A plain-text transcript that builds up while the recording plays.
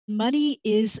Money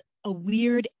is a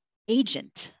weird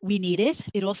agent. We need it.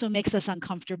 It also makes us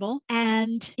uncomfortable,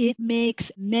 and it makes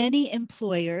many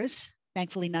employers,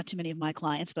 thankfully not too many of my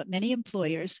clients, but many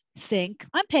employers think,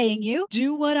 I'm paying you,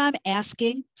 do what I'm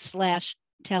asking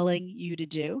 / telling you to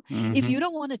do. Mm-hmm. If you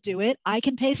don't want to do it, I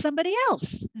can pay somebody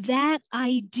else. That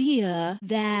idea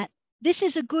that this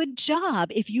is a good job.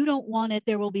 If you don't want it,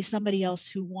 there will be somebody else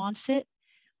who wants it.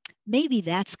 Maybe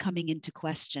that's coming into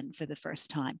question for the first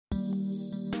time.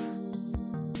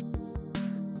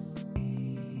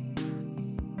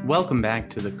 Welcome back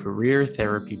to the Career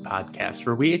Therapy Podcast,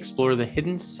 where we explore the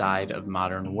hidden side of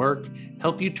modern work,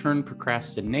 help you turn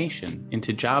procrastination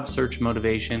into job search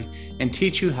motivation, and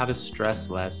teach you how to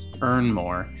stress less, earn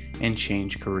more, and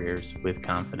change careers with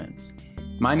confidence.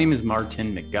 My name is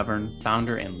Martin McGovern,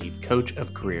 founder and lead coach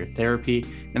of Career Therapy,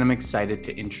 and I'm excited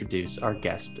to introduce our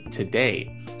guest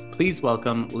today. Please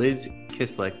welcome Liz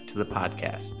Kislik to the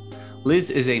podcast. Liz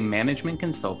is a management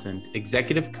consultant,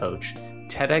 executive coach,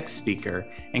 TEDx speaker,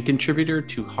 and contributor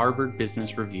to Harvard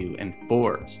Business Review and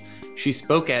Forbes. She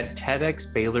spoke at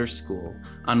TEDx Baylor School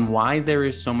on why there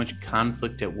is so much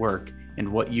conflict at work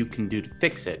and what you can do to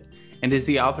fix it, and is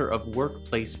the author of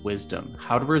Workplace Wisdom: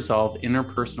 How to Resolve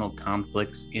Interpersonal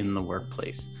Conflicts in the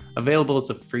Workplace, available as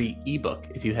a free ebook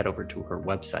if you head over to her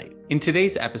website. In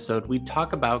today's episode, we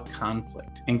talk about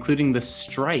conflict, including the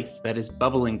strife that is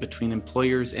bubbling between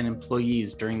employers and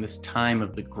employees during this time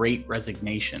of the Great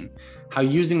Resignation, how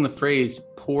using the phrase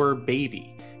 "poor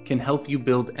baby" can help you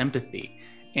build empathy,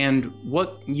 and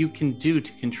what you can do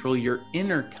to control your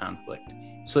inner conflict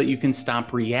so that you can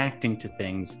stop reacting to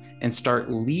things and start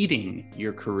leading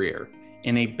your career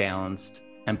in a balanced,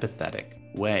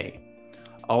 empathetic way.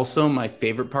 Also, my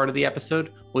favorite part of the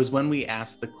episode was when we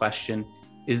asked the question,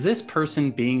 is this person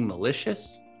being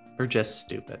malicious or just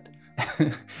stupid?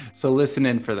 So listen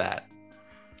in for that.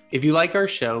 If you like our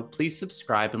show, please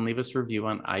subscribe and leave us a review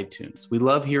on iTunes. We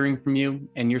love hearing from you,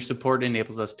 and your support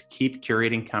enables us to keep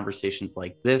curating conversations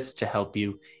like this to help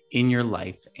you in your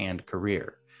life and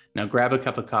career. Now grab a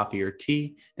cup of coffee or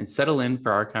tea and settle in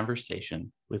for our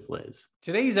conversation with Liz.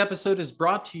 Today's episode is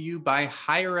brought to you by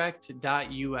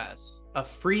Hirect.us, a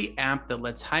free app that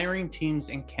lets hiring teams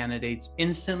and candidates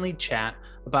instantly chat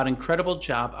about incredible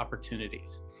job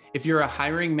opportunities. If you're a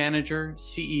hiring manager,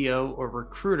 CEO, or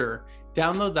recruiter,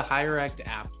 download the Hirect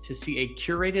app to see a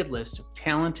curated list of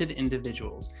talented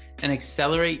individuals and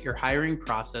accelerate your hiring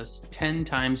process 10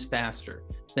 times faster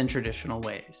than traditional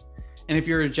ways. And if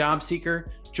you're a job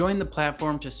seeker, join the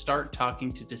platform to start talking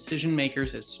to decision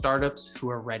makers at startups who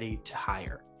are ready to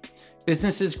hire.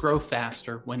 Businesses grow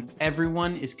faster when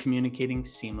everyone is communicating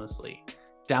seamlessly.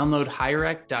 Download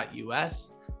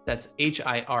Hirect.us, that's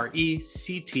Hirect.us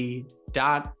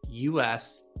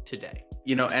today.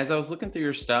 You know, as I was looking through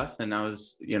your stuff and I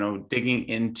was, digging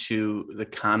into the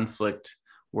conflict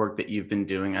work that you've been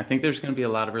doing, I think there's going to be a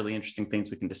lot of really interesting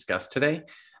things we can discuss today.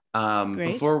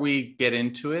 Before we get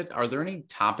into it, are there any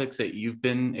topics that you've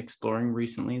been exploring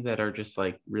recently that are just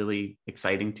like really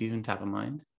exciting to you and top of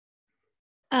mind?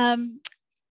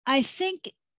 I think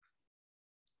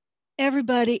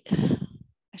everybody,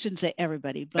 I shouldn't say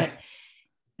everybody, but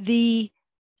the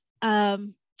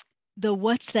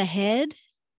what's ahead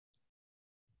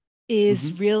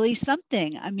is really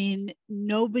something. I mean,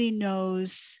 nobody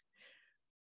knows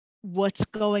what's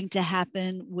going to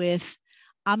happen with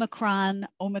Omicron,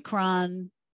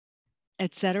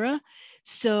 etc.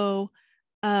 So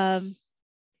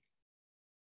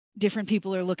different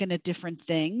people are looking at different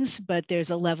things, but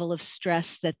there's a level of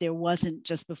stress that there wasn't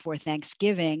just before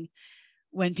Thanksgiving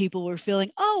when people were feeling,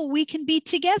 oh, we can be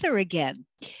together again.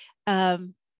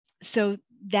 So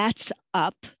that's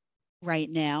up right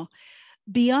now.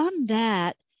 Beyond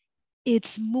that,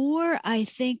 it's more, I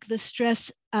think, the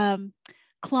stress.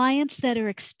 Clients that are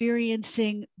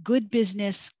experiencing good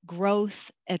business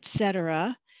growth,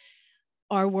 etc.,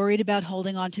 are worried about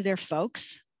holding on to their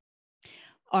folks,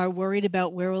 are worried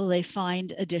about where will they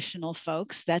find additional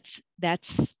folks. That's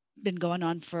been going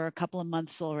on for a couple of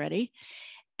months already.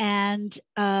 And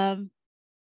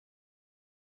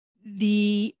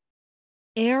the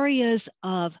areas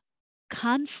of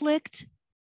conflict,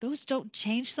 those don't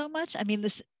change so much. I mean,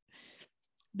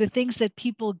 the things that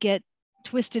people get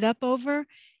twisted up over,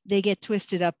 they get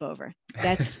twisted up over.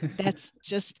 That's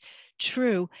just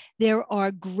true. There are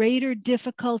greater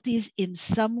difficulties in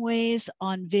some ways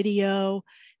on video,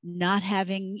 not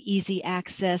having easy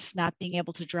access, not being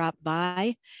able to drop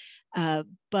by.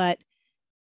 But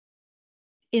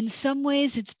in some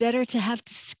ways, it's better to have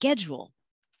to schedule.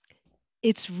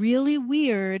 It's really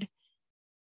weird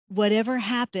whatever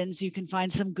happens, you can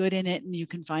find some good in it and you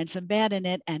can find some bad in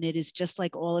it. And it is just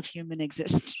like all of human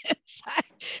existence.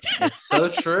 It's so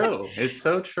true. It's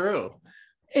so true.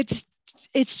 it's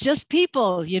it's just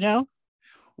people, you know?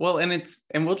 Well, and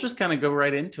we'll just kind of go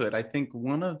right into it. I think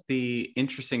one of the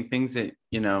interesting things that,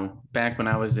 back when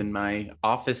I was in my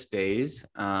office days,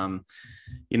 one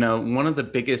of the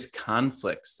biggest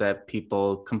conflicts that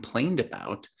people complained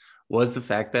about was the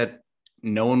fact that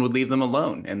no one would leave them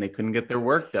alone and they couldn't get their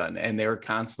work done and they were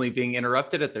constantly being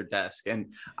interrupted at their desk.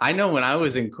 And I know when I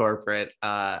was in corporate,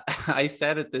 I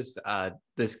sat at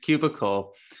this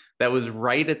cubicle that was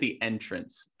right at the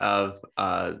entrance of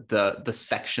the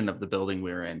section of the building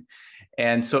we were in.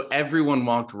 And so everyone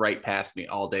walked right past me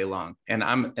all day long. And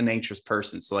I'm an anxious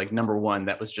person. So like, number one,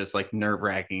 that was just like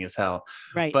nerve-wracking as hell.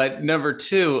 Right. But number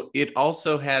two, it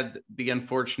also had the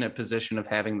unfortunate position of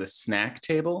having the snack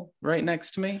table right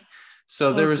next to me.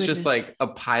 So there was just like a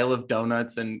pile of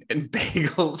donuts and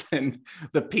bagels, and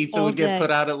the pizza all would get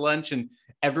put out at lunch and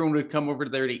everyone would come over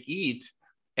there to eat.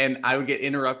 And I would get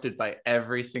interrupted by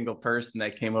every single person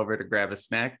that came over to grab a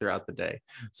snack throughout the day.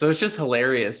 So it's just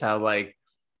hilarious how, like,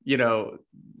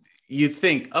 you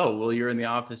think, oh, well, you're in the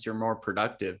office, you're more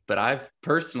productive. But I've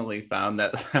personally found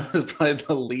that that was probably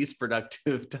the least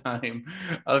productive time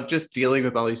of just dealing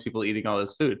with all these people eating all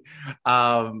this food.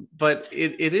 But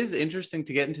it is interesting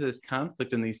to get into this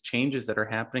conflict and these changes that are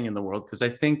happening in the world, because I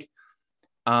think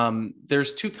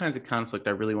there's two kinds of conflict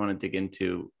I really want to dig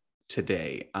into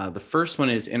today. The first one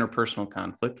is interpersonal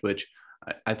conflict, which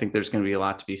I think there's going to be a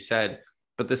lot to be said.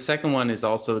 But the second one is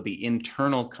also the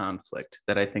internal conflict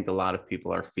that I think a lot of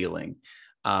people are feeling,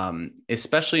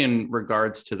 especially in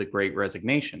regards to the Great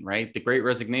Resignation, right? The Great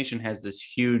Resignation has this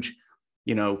huge,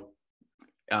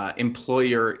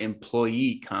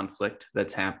 employer-employee conflict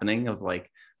that's happening, of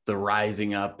like the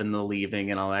rising up and the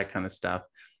leaving and all that kind of stuff.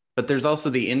 But there's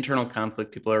also the internal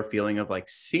conflict people are feeling of like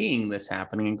seeing this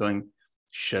happening and going,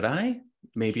 should I?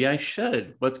 Maybe I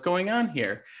should. What's going on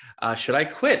here? Should I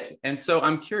quit? And so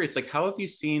I'm curious, like, how have you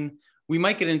seen, we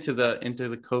might get into the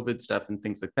COVID stuff and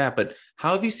things like that, but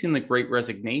how have you seen the Great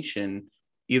Resignation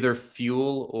either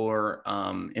fuel or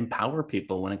empower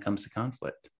people when it comes to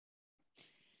conflict?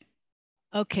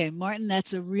 Okay, Martin,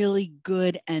 that's a really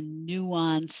good and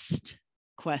nuanced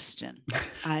question.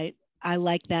 I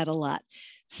like that a lot.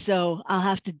 So I'll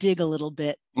have to dig a little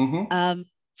bit. Mm-hmm.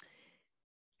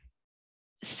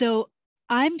 So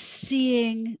I'm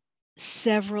seeing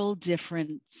several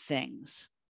different things.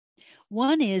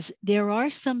 One is there are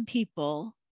some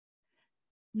people,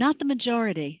 not the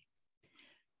majority,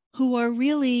 who are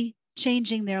really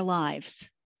changing their lives.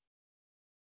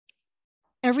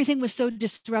 Everything was so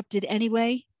disrupted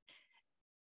anyway.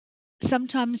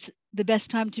 Sometimes the best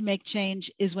time to make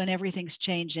change is when everything's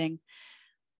changing,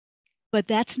 but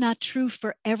that's not true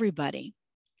for everybody.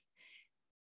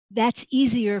 That's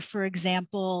easier, for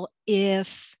example,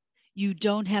 if you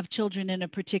don't have children in a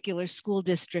particular school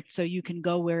district, so you can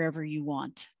go wherever you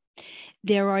want.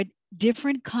 There are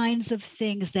different kinds of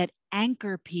things that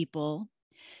anchor people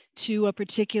to a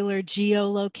particular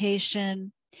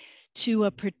geolocation, to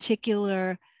a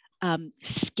particular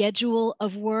schedule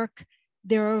of work.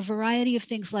 There are a variety of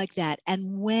things like that.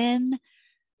 And when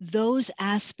those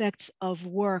aspects of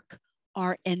work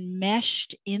are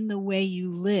enmeshed in the way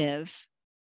you live,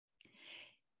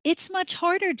 it's much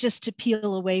harder just to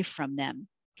peel away from them.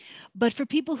 But for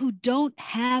people who don't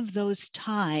have those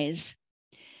ties,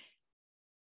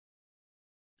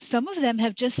 some of them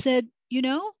have just said,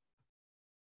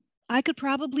 I could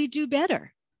probably do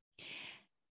better.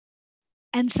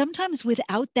 And sometimes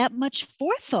without that much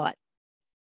forethought,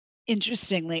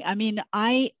 interestingly. I mean,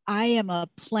 I am a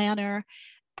planner,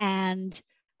 and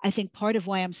I think part of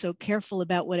why I'm so careful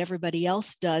about what everybody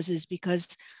else does is because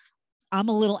I'm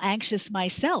a little anxious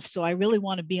myself. So I really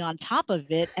want to be on top of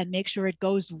it and make sure it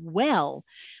goes well.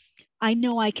 I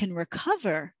know I can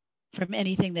recover from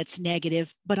anything that's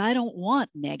negative, but I don't want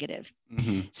negative.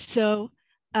 Mm-hmm. So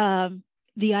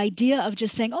the idea of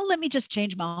just saying, oh, let me just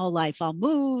change my whole life. I'll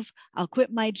move, I'll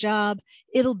quit my job,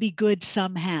 it'll be good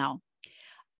somehow.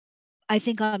 I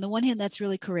think on the one hand, that's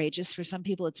really courageous. For some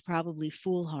people, it's probably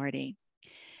foolhardy.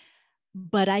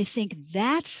 But I think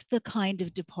that's the kind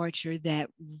of departure that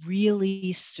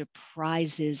really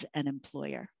surprises an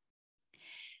employer,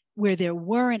 where there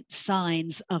weren't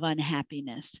signs of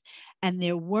unhappiness and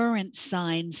there weren't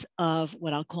signs of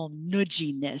what I'll call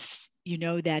nudginess,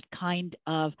 that kind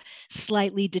of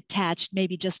slightly detached,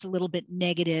 maybe just a little bit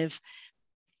negative,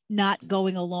 not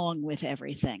going along with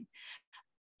everything.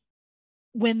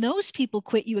 When those people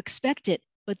quit, you expect it,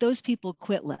 but those people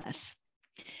quit less.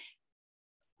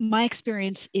 My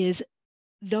experience is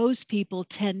those people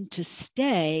tend to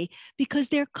stay because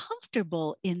they're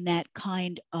comfortable in that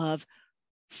kind of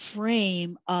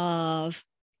frame of,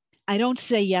 I don't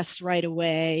say yes right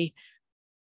away.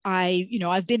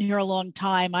 I've been here a long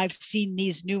time. I've seen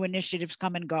these new initiatives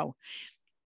come and go.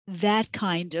 That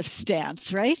kind of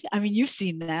stance, right? I mean, you've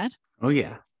seen that. Oh,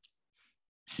 yeah.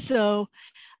 So,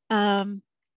 um,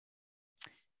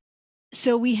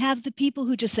 so we have the people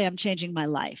who just say, I'm changing my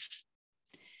life.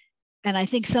 And I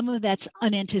think some of that's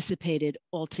unanticipated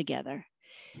altogether.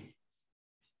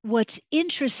 What's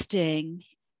interesting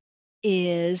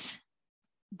is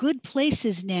good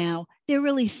places now, they're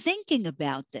really thinking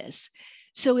about this.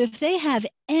 So if they have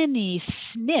any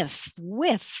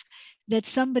whiff that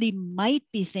somebody might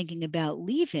be thinking about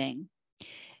leaving,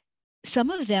 some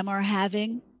of them are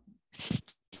having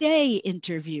stay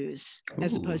interviews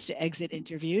as opposed to exit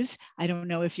interviews. I don't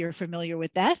know if you're familiar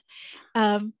with that.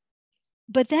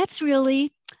 But that's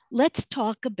really, let's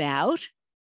talk about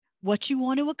what you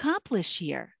want to accomplish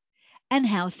here and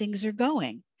how things are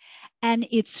going. And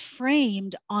it's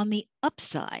framed on the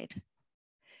upside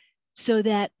so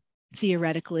that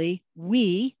theoretically,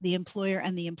 we, the employer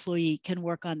and the employee, can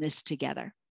work on this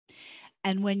together.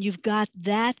 And when you've got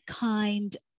that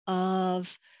kind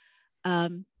of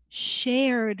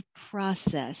shared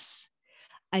process,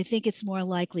 I think it's more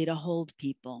likely to hold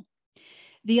people.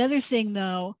 The other thing,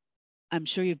 though, I'm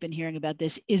sure you've been hearing about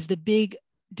this, is the big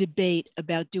debate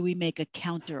about, do we make a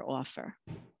counter offer?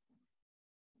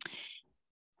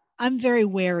 I'm very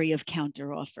wary of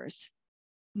counter offers.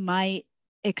 My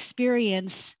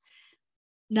experience,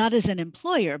 not as an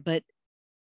employer, but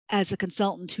as a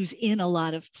consultant who's in a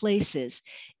lot of places,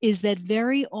 is that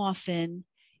very often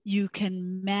you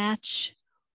can match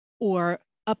or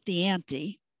up the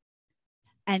ante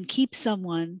and keep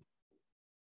someone,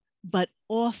 but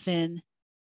often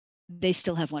they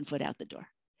still have one foot out the door.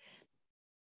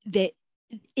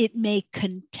 It may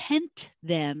content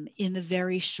them in the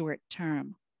very short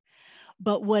term,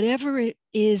 but whatever it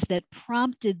is that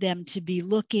prompted them to be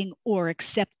looking or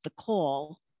accept the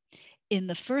call in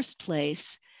the first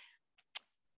place,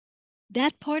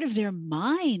 that part of their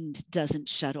mind doesn't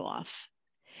shut off.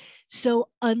 So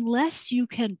unless you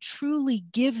can truly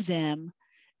give them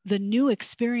the new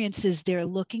experiences they're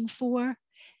looking for,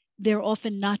 they're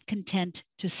often not content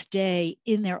to stay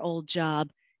in their old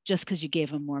job just because you gave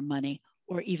them more money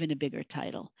or even a bigger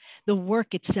title. The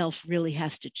work itself really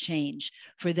has to change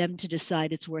for them to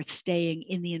decide it's worth staying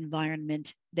in the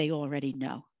environment they already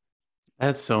know.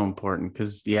 That's so important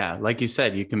because, yeah, like you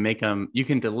said, you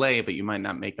can delay, but you might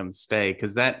not make them stay,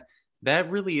 because that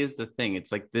really is the thing.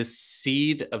 It's like this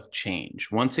seed of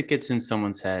change. Once it gets in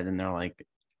someone's head and they're like,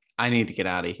 I need to get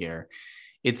out of here,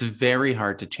 it's very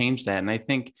hard to change that. And I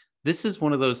think this is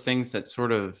one of those things that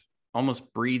sort of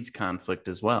almost breeds conflict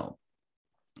as well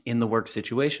in the work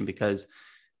situation, because,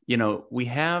 we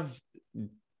have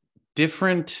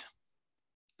different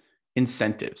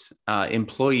incentives.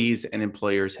 Employees and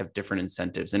employers have different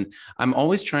incentives. And I'm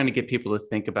always trying to get people to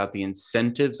think about the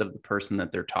incentives of the person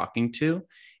that they're talking to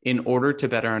in order to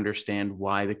better understand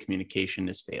why the communication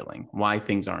is failing, why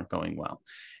things aren't going well.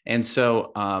 And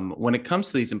so when it comes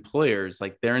to these employers,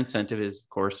 like, their incentive is, of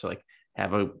course, to like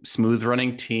have a smooth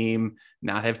running team,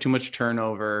 not have too much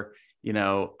turnover,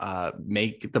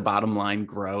 make the bottom line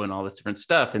grow and all this different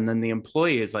stuff. And then the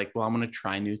employee is like, well, I'm going to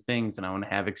try new things and I want to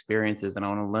have experiences and I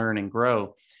want to learn and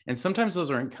grow. And sometimes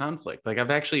those are in conflict. Like,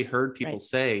 I've actually heard people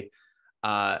say,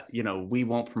 we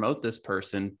won't promote this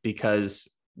person because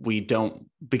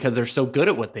they're so good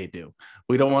at what they do.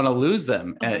 We don't want to lose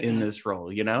them in this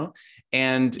role,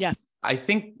 And yeah. I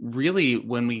think really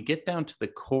when we get down to the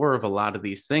core of a lot of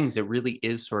these things, it really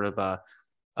is sort of a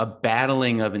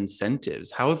battling of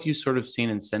incentives. How have you sort of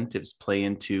seen incentives play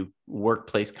into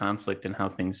workplace conflict and how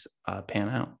things pan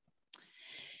out?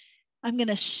 I'm going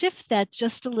to shift that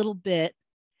just a little bit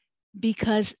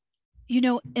because,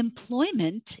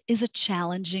 employment is a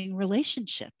challenging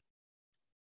relationship.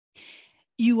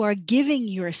 You are giving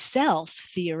yourself,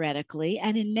 theoretically,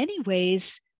 and in many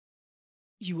ways,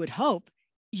 you would hope,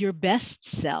 your best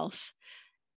self.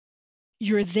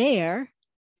 You're there.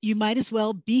 You might as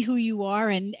well be who you are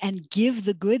and give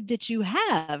the good that you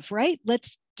have, right?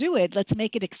 Let's do it. Let's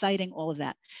make it exciting, all of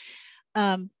that.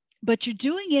 But you're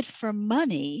doing it for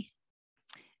money,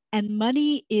 and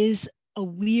money is a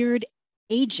weird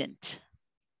agent.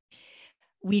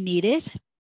 We need it.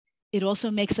 It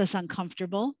also makes us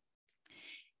uncomfortable.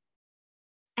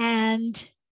 And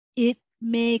it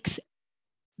makes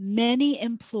many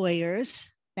employers,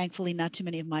 thankfully not too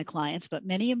many of my clients, but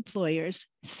many employers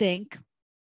think,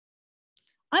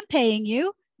 I'm paying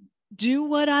you, do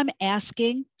what I'm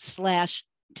asking /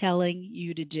 telling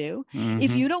you to do. Mm-hmm.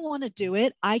 If you don't want to do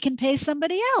it, I can pay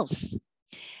somebody else.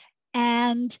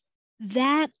 And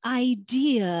that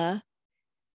idea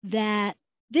that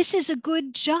this is a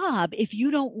good job, if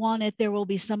you don't want it, there will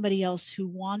be somebody else who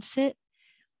wants it.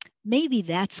 Maybe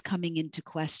that's coming into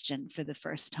question for the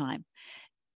first time.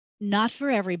 Not for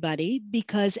everybody,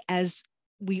 because as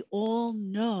we all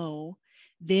know,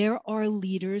 there are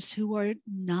leaders who are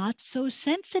not so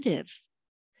sensitive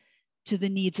to the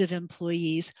needs of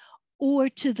employees or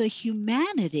to the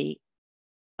humanity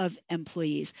of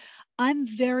employees. I'm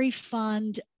very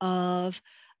fond of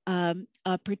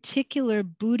a particular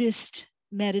Buddhist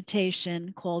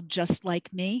meditation called Just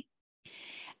Like Me.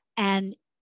 And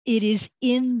it is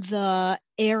in the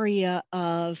area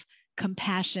of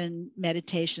compassion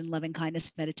meditation, loving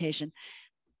kindness meditation,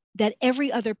 that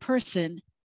every other person,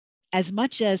 as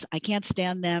much as I can't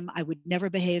stand them, I would never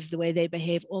behave the way they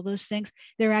behave, all those things,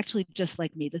 they're actually just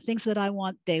like me. The things that I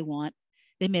want, they want.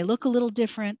 They may look a little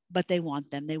different, but they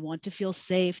want them. They want to feel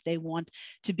safe. They want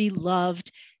to be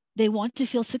loved. They want to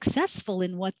feel successful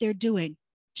in what they're doing,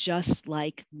 just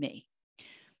like me.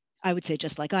 I would say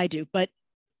just like I do, but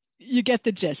you get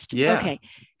the gist. Yeah. Okay.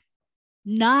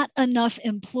 Not enough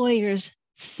employers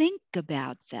think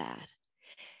about that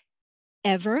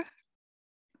ever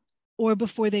or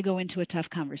before they go into a tough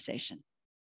conversation.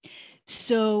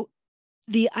 So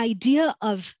the idea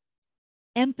of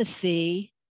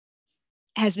empathy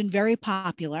has been very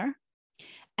popular,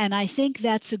 and I think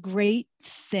that's a great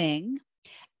thing.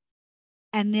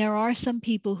 And there are some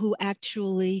people who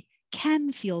actually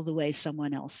can feel the way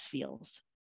someone else feels.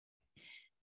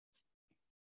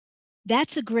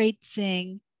 That's a great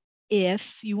thing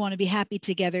if you want to be happy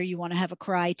together, you want to have a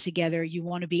cry together, you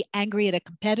want to be angry at a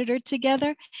competitor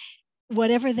together,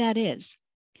 whatever that is.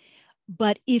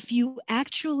 But if you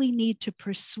actually need to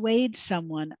persuade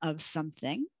someone of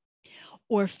something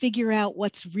or figure out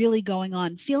what's really going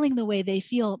on, feeling the way they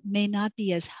feel may not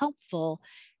be as helpful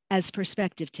as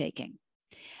perspective taking,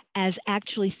 as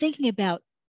actually thinking about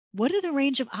what are the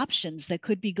range of options that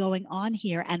could be going on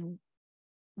here and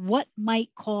what might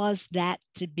cause that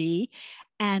to be,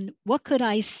 and what could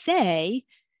I say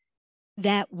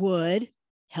that would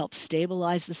help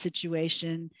stabilize the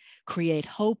situation, create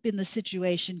hope in the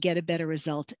situation, get a better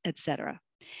result, etc.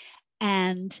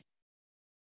 And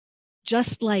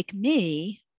Just Like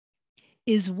Me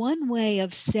is one way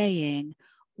of saying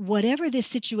whatever this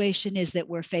situation is that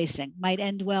we're facing, might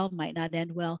end well, might not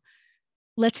end well,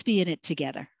 let's be in it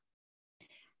together.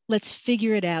 Let's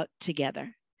figure it out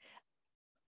together.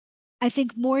 I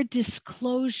think more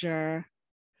disclosure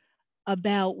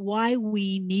about why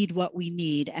we need what we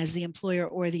need as the employer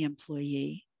or the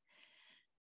employee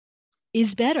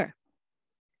is better.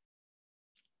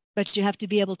 But you have to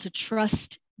be able to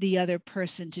trust the other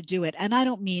person to do it. And I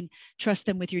don't mean trust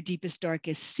them with your deepest,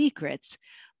 darkest secrets,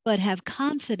 but have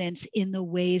confidence in the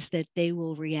ways that they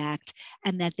will react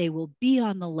and that they will be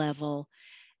on the level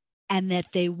and that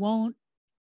they won't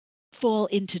fall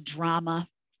into drama,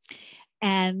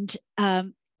 and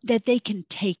that they can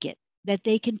take it, that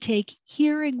they can take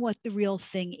hearing what the real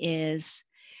thing is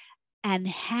and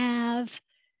have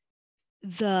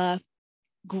the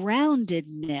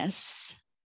groundedness,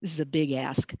 this is a big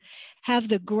ask, have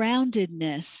the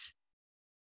groundedness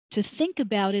to think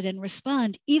about it and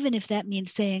respond, even if that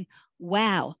means saying,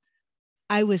 wow,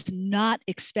 I was not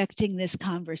expecting this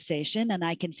conversation and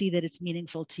I can see that it's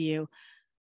meaningful to you.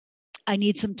 I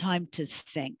need some time to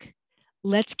think.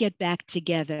 Let's get back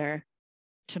together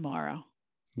tomorrow.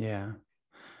 Yeah.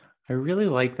 I really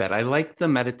like that. I like the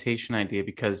meditation idea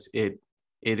because it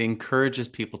encourages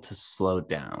people to slow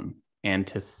down and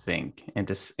to think and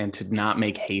to not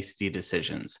make hasty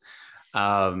decisions.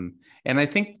 And I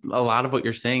think a lot of what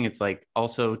you're saying, it's like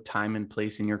also time and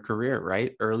place in your career,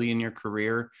 right? Early in your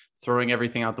career, throwing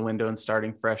everything out the window and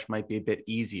starting fresh might be a bit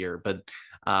easier. But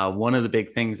one of the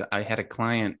big things, I had a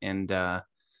client and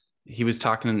he was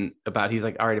talking about, he's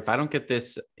like, all right, if I don't get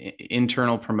this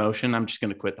internal promotion, I'm just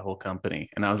going to quit the whole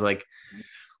company. And I was like,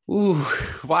 ooh,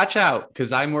 watch out,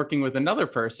 because I'm working with another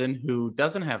person who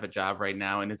doesn't have a job right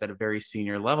now and is at a very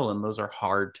senior level. And those are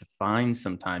hard to find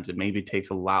sometimes. It maybe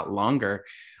takes a lot longer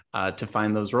to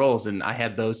find those roles. And I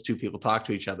had those two people talk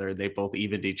to each other. They both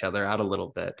evened each other out a little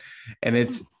bit. And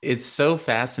it's so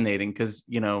fascinating because,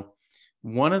 you know,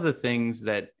 one of the things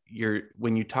that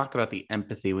when you talk about the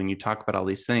empathy, when you talk about all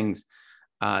these things,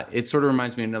 it sort of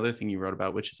reminds me of another thing you wrote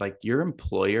about, which is like your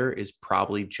employer is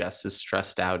probably just as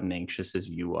stressed out and anxious as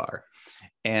you are,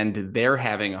 and they're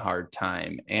having a hard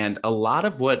time. And a lot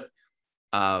of what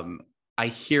I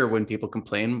hear when people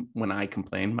complain, when I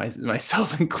complain,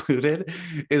 myself included,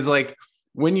 is like,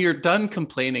 when you're done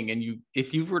complaining and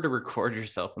if you were to record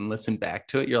yourself and listen back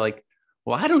to it, you're like,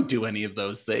 well, I don't do any of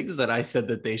those things that I said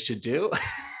that they should do.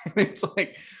 It's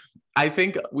like, I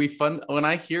think when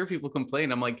I hear people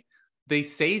complain, I'm like, they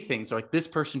say things like this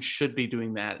person should be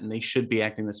doing that and they should be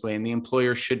acting this way. And the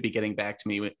employer should be getting back to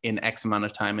me in X amount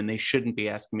of time. And they shouldn't be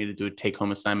asking me to do a take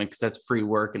home assignment because that's free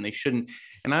work and they shouldn't.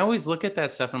 And I always look at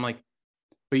that stuff and I'm like,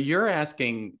 but you're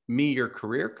asking me, your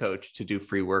career coach, to do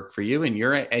free work for you, and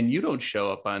you don't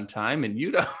show up on time, and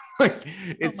you don't like.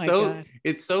 God.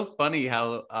 It's so funny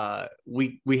how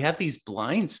we have these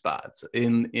blind spots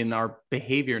in our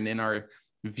behavior and in our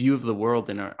view of the world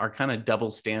and our kind of double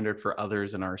standard for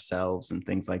others and ourselves and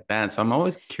things like that. So I'm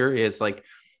always curious, like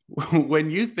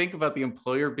when you think about the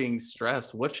employer being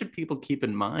stressed, what should people keep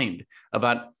in mind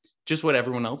about just what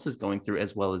everyone else is going through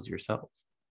as well as yourself?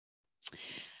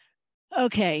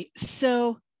 Okay,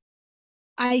 so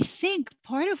I think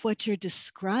part of what you're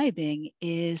describing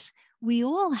is we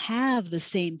all have the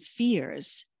same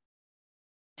fears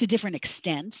to different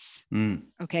extents,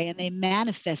 okay, and they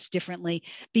manifest differently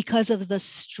because of the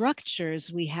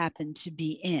structures we happen to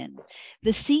be in.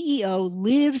 The CEO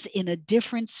lives in a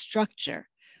different structure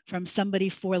from somebody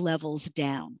 4 levels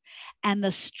down, and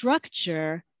the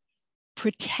structure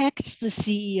protects the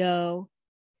CEO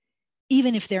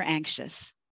even if they're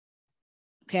anxious.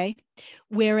 Okay.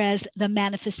 Whereas the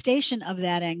manifestation of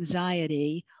that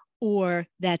anxiety or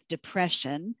that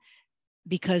depression,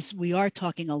 because we are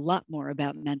talking a lot more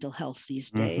about mental health these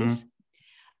days,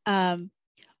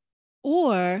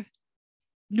 or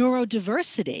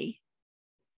neurodiversity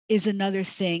is another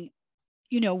thing.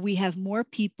 You know, we have more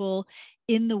people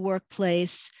in the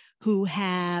workplace who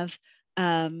have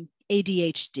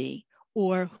ADHD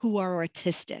or who are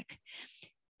autistic.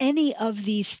 Any of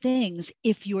these things,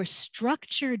 if your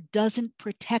structure doesn't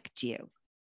protect you,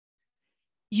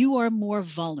 you are more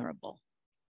vulnerable.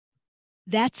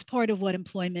 That's part of what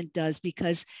employment does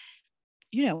because,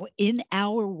 you know, in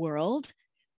our world,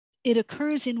 it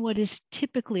occurs in what is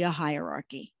typically a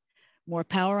hierarchy. More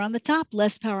power on the top,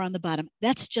 less power on the bottom.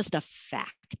 That's just a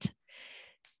fact.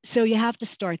 So you have to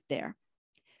start there.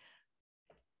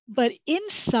 But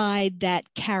inside that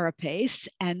carapace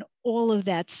and all of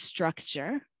that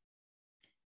structure,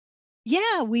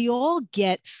 yeah, we all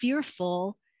get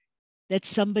fearful that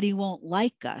somebody won't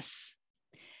like us.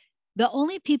 The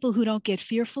only people who don't get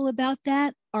fearful about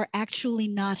that are actually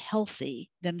not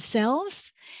healthy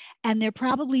themselves, and they're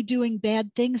probably doing bad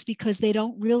things because they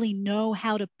don't really know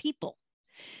how to people.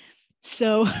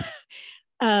 So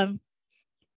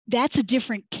that's a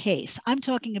different case. I'm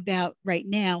talking about right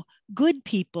now good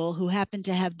people who happen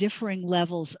to have differing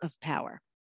levels of power.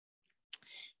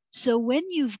 So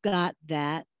when you've got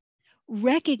that,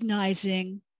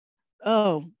 recognizing,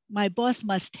 oh, my boss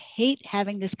must hate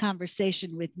having this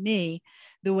conversation with me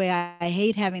the way I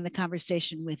hate having the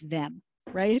conversation with them,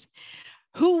 right?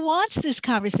 Who wants this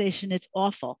conversation? It's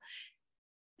awful.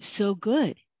 So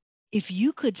good. If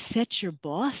you could set your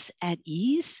boss at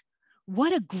ease,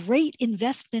 what a great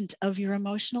investment of your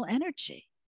emotional energy.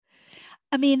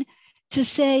 I mean, to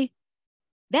say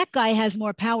that guy has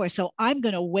more power, so I'm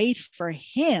going to wait for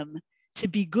him to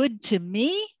be good to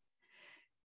me,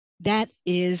 that's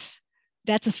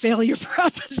a failure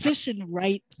proposition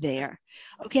right there.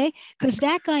 Okay? Because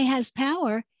that guy has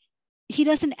power. He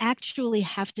doesn't actually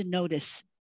have to notice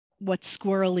what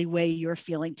squirrely way you're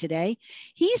feeling today.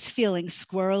 He's feeling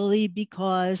squirrely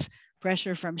because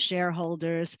pressure from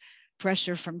shareholders,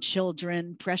 pressure from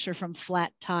children, pressure from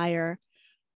flat tire.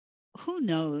 Who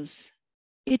knows?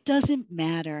 It doesn't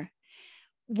matter.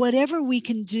 Whatever we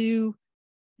can do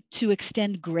to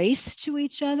extend grace to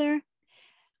each other,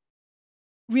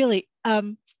 really,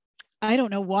 I don't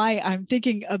know why I'm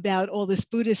thinking about all this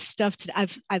Buddhist stuff.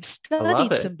 I've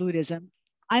studied some Buddhism.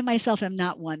 I myself am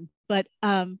not one, but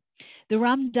the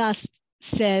Ram Dass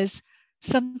says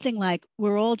something like,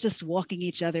 we're all just walking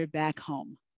each other back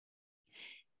home.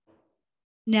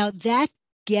 Now that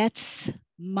gets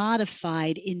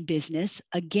modified in business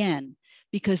again,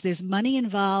 because there's money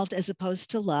involved as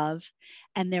opposed to love,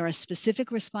 and there are specific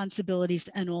responsibilities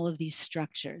and all of these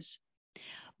structures.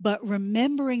 But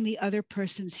remembering the other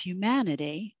person's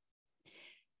humanity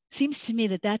seems to me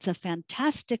that that's a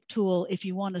fantastic tool if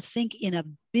you want to think in a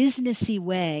businessy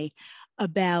way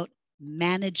about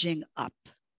managing up.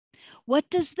 What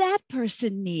does that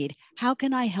person need? How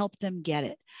can I help them get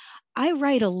it? I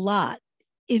write a lot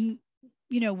in,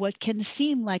 what can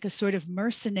seem like a sort of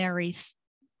mercenary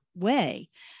way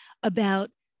about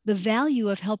the value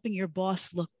of helping your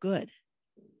boss look good.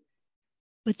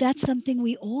 But that's something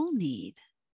we all need.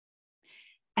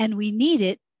 And we need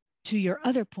it, to your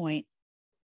other point,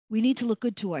 we need to look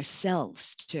good to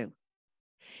ourselves too.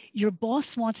 Your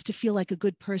boss wants to feel like a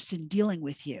good person dealing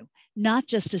with you, not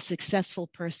just a successful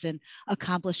person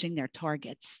accomplishing their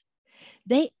targets.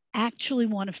 They actually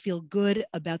want to feel good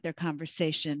about their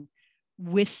conversation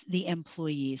with the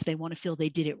employees. They want to feel they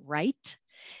did it right,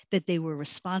 that they were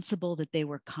responsible, that they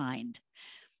were kind.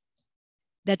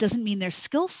 That doesn't mean they're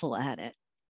skillful at it.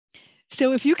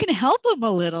 So if you can help them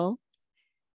a little,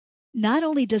 not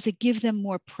only does it give them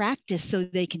more practice so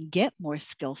they can get more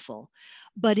skillful,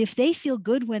 but if they feel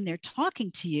good when they're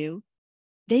talking to you,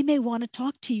 they may want to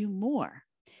talk to you more.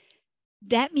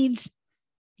 That means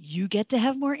you get to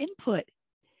have more input.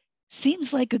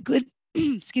 Seems like a good,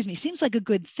 seems like a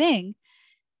good thing.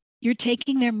 You're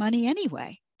taking their money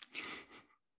anyway.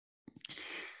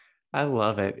 I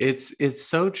love it. It's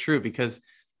so true because,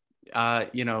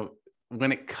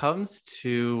 when it comes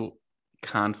to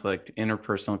conflict,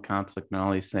 interpersonal conflict, and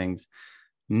all these things,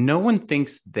 no one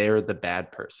thinks they're the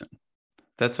bad person.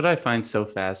 That's what I find so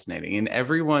fascinating. In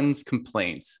everyone's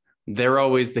complaints, they're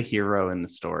always the hero in the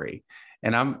story.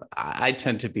 And I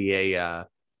tend to be an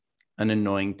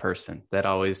annoying person that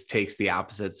always takes the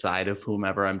opposite side of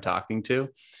whomever I'm talking to.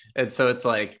 And so it's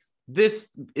like, this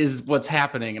is what's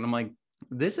happening. And I'm like,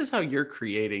 this is how you're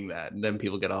creating that. And then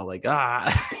people get all like,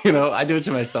 I do it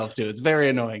to myself too. It's very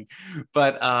annoying.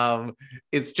 But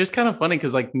it's just kind of funny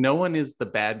because like no one is the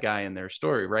bad guy in their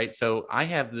story, right? So I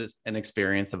have an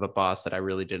experience of a boss that I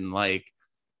really didn't like.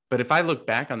 But if I look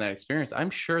back on that experience, I'm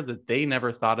sure that they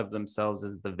never thought of themselves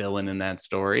as the villain in that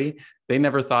story. They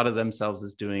never thought of themselves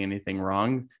as doing anything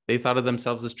wrong. They thought of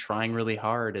themselves as trying really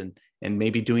hard and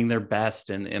maybe doing their best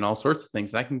and all sorts of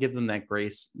things. And I can give them that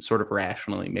grace sort of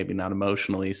rationally, maybe not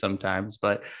emotionally sometimes,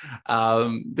 but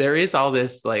there is all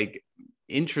this like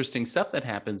interesting stuff that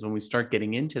happens when we start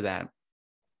getting into that.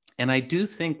 And I do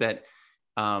think that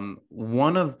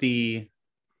one of the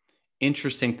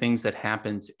interesting things that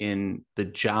happens in the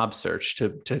job search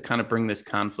to kind of bring this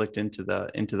conflict into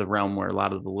the realm where a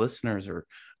lot of the listeners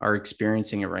are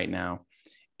experiencing it right now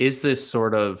is this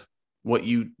sort of what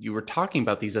you were talking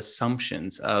about, these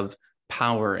assumptions of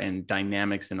power and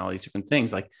dynamics and all these different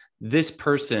things. Like this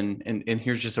person, and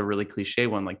here's just a really cliche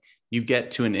one, like you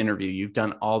get to an interview, you've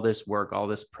done all this work, all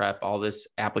this prep, all this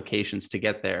applications to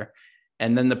get there.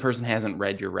 And then the person hasn't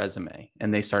read your resume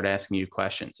and they start asking you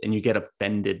questions and you get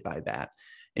offended by that.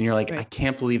 And you're like, right. I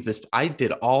can't believe this. I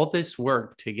did all this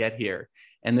work to get here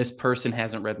and this person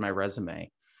hasn't read my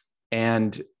resume.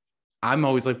 And I'm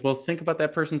always like, well, think about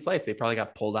that person's life. They probably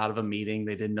got pulled out of a meeting.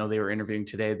 They didn't know they were interviewing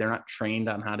today. They're not trained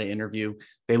on how to interview.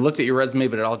 They looked at your resume,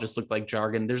 but it all just looked like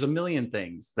jargon. There's a million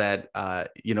things that,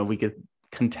 we could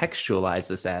contextualize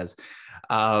this as.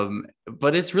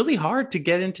 But it's really hard to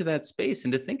get into that space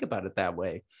and to think about it that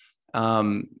way.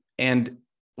 And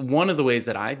one of the ways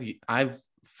that I've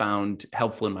found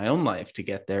helpful in my own life to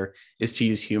get there is to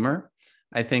use humor.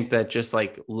 I think that just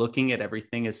like looking at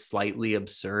everything as slightly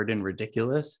absurd and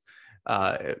ridiculous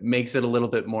it makes it a little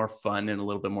bit more fun and a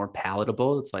little bit more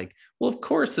palatable. It's like, well, of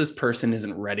course, this person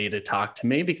isn't ready to talk to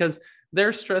me because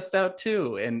they're stressed out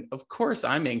too. And of course,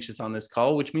 I'm anxious on this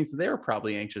call, which means they're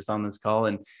probably anxious on this call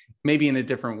and maybe in a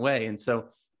different way. And so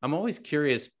I'm always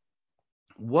curious,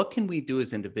 what can we do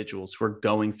as individuals who are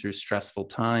going through stressful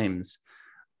times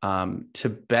to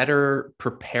better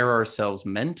prepare ourselves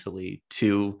mentally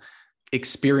to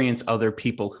experience other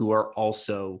people who are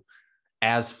also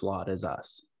as flawed as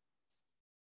us?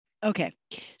 Okay,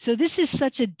 so this is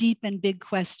such a deep and big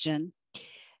question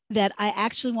that I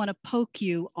actually want to poke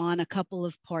you on a couple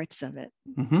of parts of it.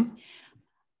 Mm-hmm.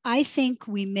 I think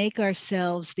we make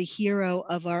ourselves the hero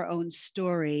of our own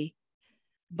story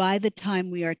by the time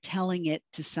we are telling it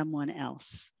to someone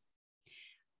else.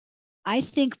 I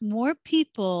think more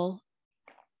people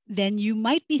than you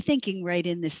might be thinking right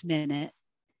in this minute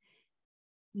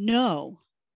know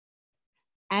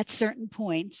at certain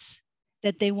points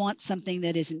that they want something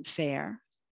that isn't fair,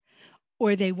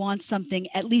 or they want something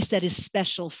at least that is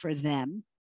special for them.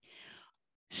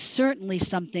 Certainly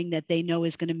something that they know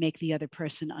is going to make the other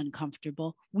person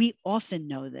uncomfortable. We often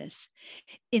know this.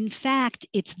 In fact,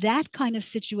 it's that kind of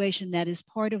situation that is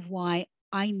part of why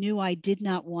I knew I did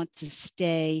not want to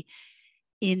stay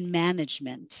in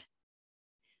management.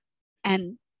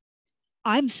 And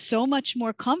I'm so much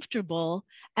more comfortable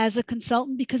as a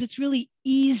consultant because it's really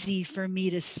easy for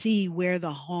me to see where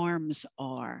the harms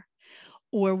are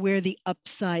or where the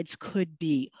upsides could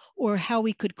be or how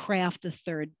we could craft a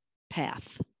third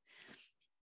path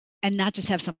and not just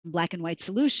have some black and white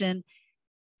solution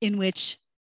in which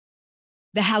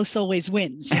the house always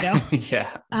wins, you know?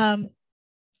 Yeah.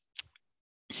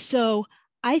 So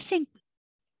I think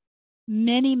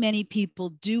many, many people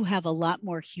do have a lot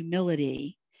more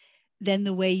humility than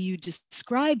the way you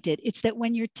described it. It's that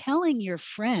when you're telling your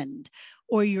friend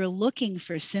or you're looking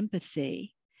for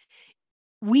sympathy,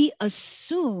 we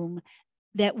assume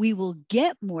that we will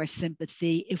get more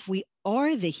sympathy if we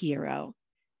are the hero.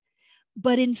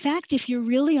 But in fact, if you're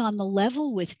really on the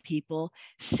level with people,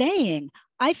 saying,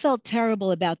 I felt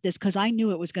terrible about this because I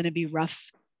knew it was going to be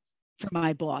rough for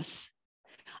my boss.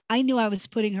 I knew I was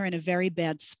putting her in a very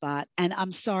bad spot, and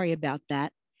I'm sorry about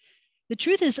that. The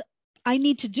truth is, I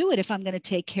need to do it if I'm going to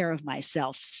take care of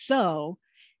myself. So,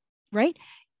 right?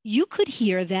 You could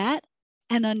hear that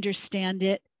and understand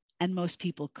it, and most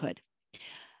people could.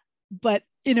 But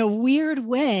in a weird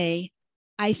way,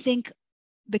 I think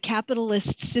the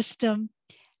capitalist system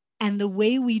and the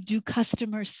way we do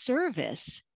customer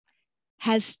service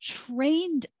has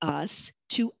trained us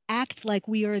to act like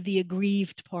we are the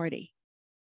aggrieved party,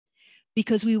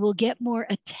 because we will get more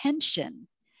attention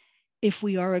if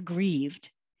we are aggrieved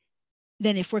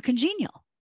than if we're congenial.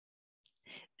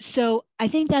 So I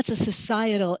think that's a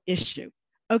societal issue.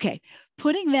 Okay,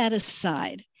 putting that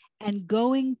aside and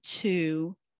going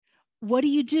to, what do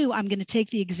you do? I'm going to take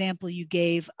the example you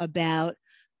gave about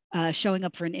showing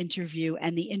up for an interview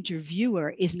and the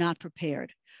interviewer is not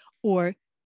prepared or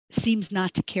seems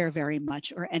not to care very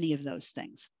much or any of those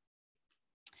things.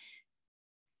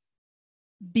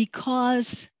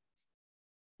 Because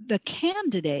the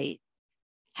candidate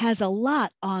has a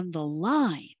lot on the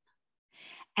line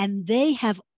and they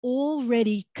have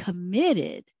already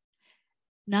committed,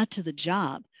 not to the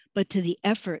job, but to the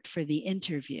effort for the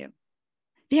interview.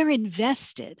 They're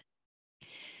invested.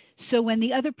 So when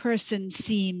the other person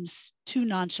seems too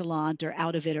nonchalant or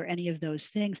out of it or any of those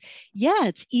things, yeah,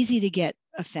 it's easy to get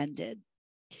offended.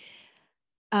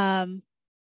 I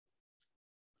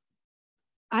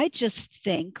just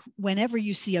think whenever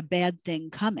you see a bad thing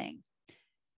coming,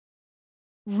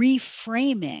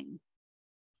 reframing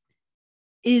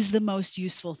is the most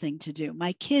useful thing to do.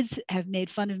 My kids have made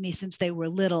fun of me since they were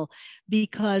little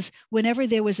because whenever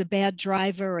there was a bad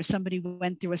driver or somebody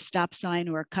went through a stop sign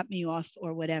or cut me off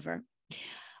or whatever,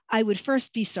 I would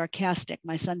first be sarcastic.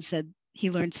 My son said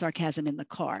he learned sarcasm in the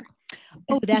car.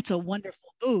 Oh, that's a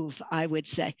wonderful move, I would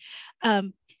say.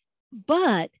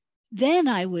 But then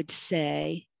I would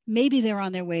say, maybe they're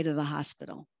on their way to the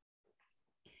hospital.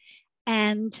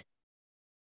 And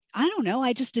I don't know,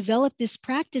 I just developed this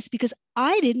practice because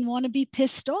I didn't want to be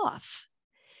pissed off.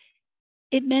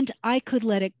 It meant I could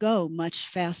let it go much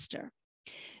faster.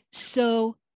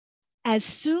 So as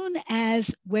soon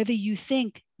as, whether you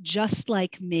think just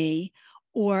like me,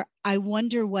 or I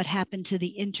wonder what happened to the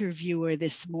interviewer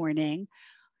this morning,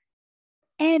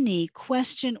 any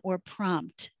question or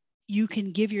prompt you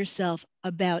can give yourself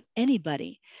about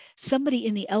anybody, somebody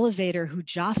in the elevator who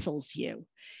jostles you,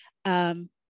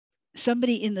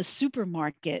 somebody in the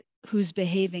supermarket who's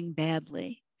behaving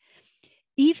badly,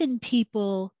 even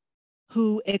people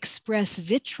who express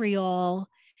vitriol.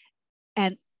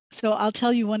 And so I'll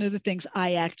tell you one of the things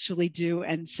I actually do,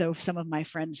 and so some of my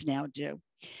friends now do.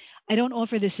 I don't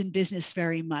offer this in business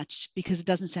very much because it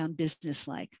doesn't sound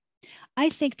businesslike. I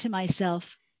think to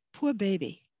myself, poor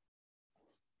baby.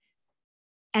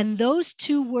 And those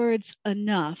two words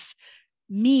enough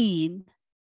mean,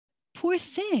 poor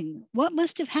thing, what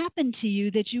must have happened to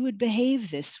you that you would behave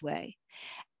this way?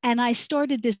 And I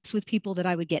started this with people that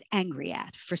I would get angry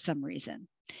at for some reason,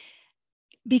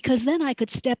 because then I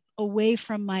could step away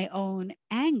from my own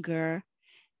anger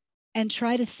and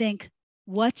try to think,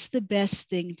 what's the best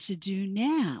thing to do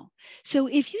now? So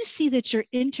if you see that your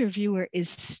interviewer is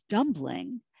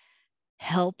stumbling,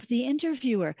 help the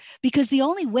interviewer, because the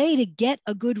only way to get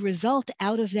a good result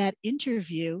out of that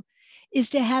interview is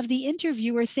to have the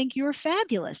interviewer think you're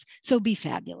fabulous. So be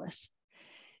fabulous.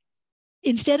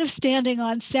 Instead of standing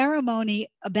on ceremony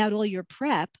about all your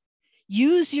prep,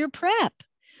 use your prep.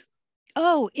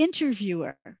 Oh,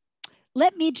 interviewer,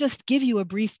 let me just give you a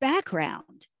brief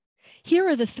background. Here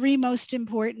are the three most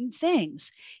important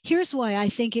things. Here's why I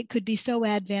think it could be so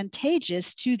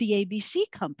advantageous to the ABC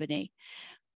company.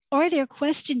 Are there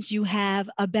questions you have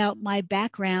about my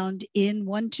background in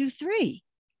 1, 2, 3?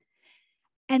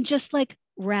 And just like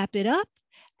wrap it up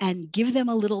and give them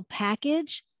a little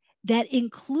package that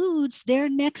includes their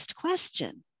next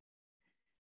question.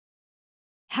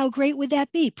 How great would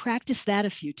that be? Practice that a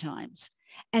few times.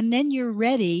 And then you're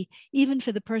ready, even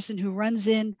for the person who runs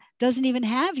in, doesn't even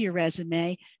have your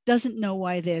resume, doesn't know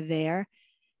why they're there.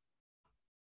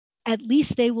 At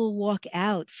least they will walk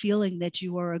out feeling that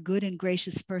you are a good and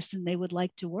gracious person they would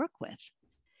like to work with.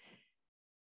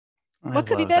 I What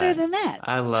could be love better that. than that?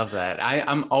 I love that.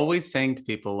 I'm always saying to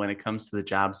people when it comes to the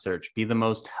job search, be the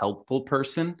most helpful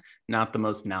person, not the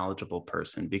most knowledgeable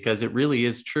person, because it really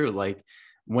is true. Like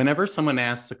whenever someone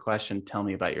asks the question, tell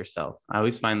me about yourself, I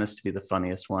always find this to be the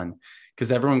funniest one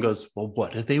because everyone goes, well,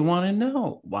 what do they want to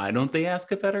know? Why don't they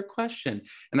ask a better question?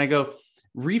 And I go,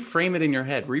 reframe it in your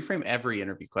head, reframe every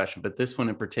interview question, but this one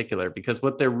in particular, because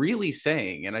what they're really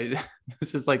saying, and I,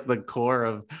 this is like the core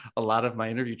of a lot of my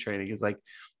interview training is like,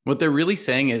 what they're really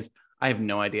saying is, I have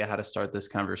no idea how to start this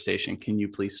conversation. Can you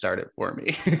please start it for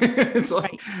me? It's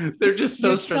like they're just so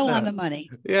You're stressed so out. on the money.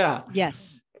 Yeah.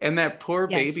 Yes. And that poor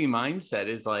Yes. baby mindset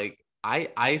is like,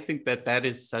 I think that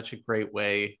is such a great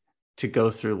way to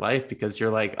go through life because you're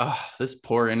like, oh, this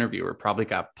poor interviewer probably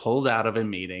got pulled out of a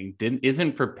meeting,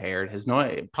 isn't prepared,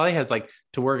 probably has like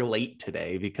to work late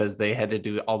today because they had to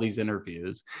do all these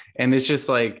interviews. And it's just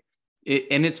like,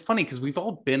 and it's funny because we've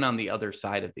all been on the other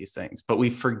side of these things, but we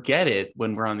forget it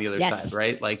when we're on the other side,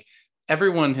 right? Like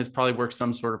everyone has probably worked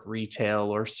some sort of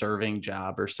retail or serving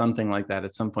job or something like that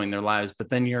at some point in their lives. But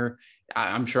then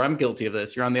I'm sure I'm guilty of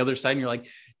this. You're on the other side and you're like,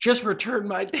 just return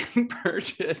my dang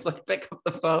purchase, like pick up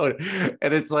the phone.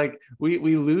 And it's like, we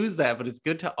lose that, but it's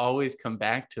good to always come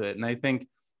back to it. And I think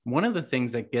one of the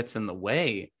things that gets in the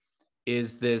way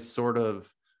is this sort of,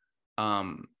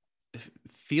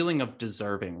 feeling of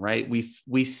deserving, right?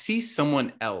 We see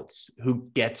someone else who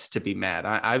gets to be mad.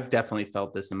 I've definitely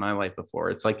felt this in my life before.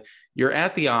 It's like you're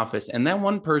at the office and that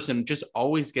one person just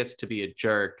always gets to be a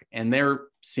jerk and they're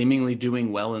seemingly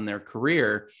doing well in their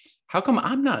career. How come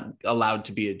I'm not allowed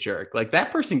to be a jerk? Like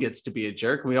that person gets to be a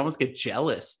jerk. And we almost get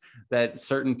jealous that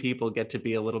certain people get to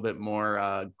be a little bit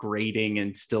more grating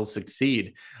and still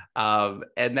succeed. And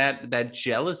that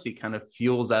jealousy kind of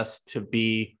fuels us to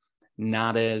be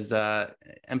not as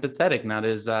empathetic, not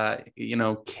as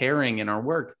caring in our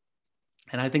work.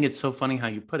 And I think it's so funny how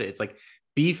you put it. It's like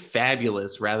be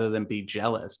fabulous rather than be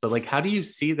jealous. But like, how do you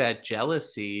see that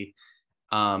jealousy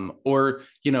or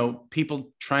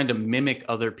people trying to mimic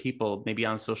other people, maybe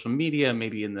on social media,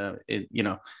 maybe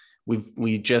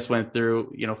we just went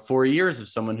through 4 years of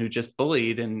someone who just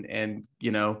bullied and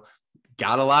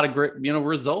got a lot of great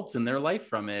results in their life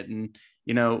from it. And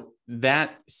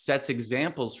that sets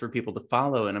examples for people to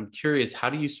follow. And I'm curious, how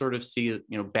do you sort of see,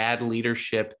 bad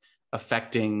leadership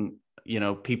affecting,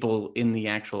 people in the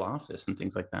actual office and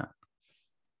things like that?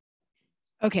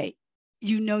 Okay.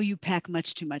 You pack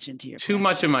much too much into your too questions.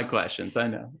 Much in my questions. I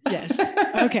know. Yes.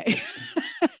 Okay.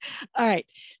 All right.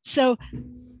 So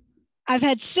I've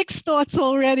had 6 thoughts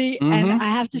already, and I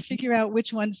have to figure out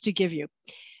which ones to give you.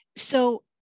 So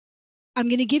I'm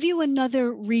going to give you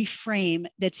another reframe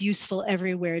that's useful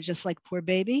everywhere, just like poor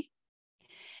baby.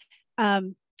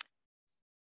 I'm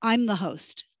the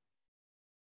host.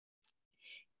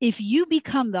 If you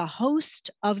become the host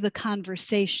of the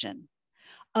conversation,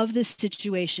 of the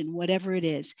situation, whatever it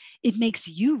is, it makes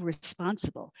you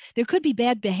responsible. There could be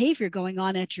bad behavior going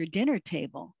on at your dinner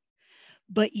table,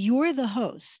 but you're the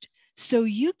host. So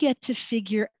you get to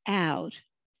figure out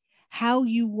how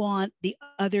you want the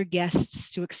other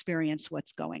guests to experience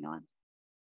what's going on.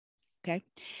 Okay.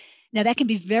 Now that can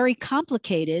be very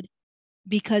complicated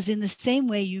because in the same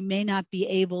way, you may not be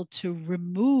able to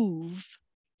remove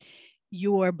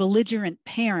your belligerent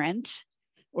parent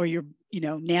or your,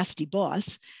 nasty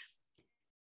boss,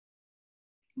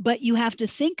 but you have to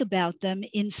think about them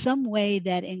in some way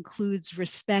that includes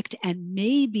respect and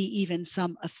maybe even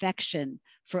some affection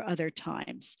for other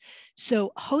times.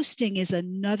 So hosting is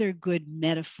another good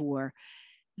metaphor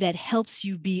that helps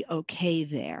you be okay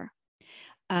there.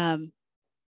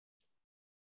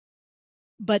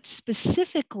 But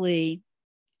specifically,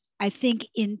 I think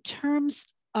in terms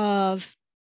of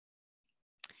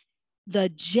the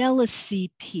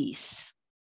jealousy piece,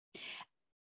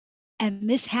 and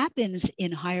this happens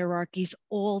in hierarchies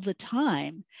all the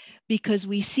time because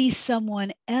we see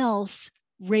someone else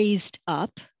raised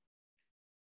up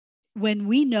when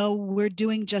we know we're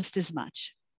doing just as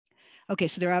much. Okay,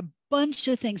 so there are a bunch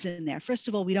of things in there. First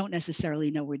of all, we don't necessarily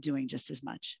know we're doing just as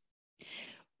much.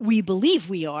 We believe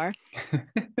we are.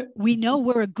 We know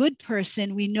we're a good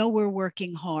person. We know we're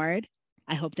working hard.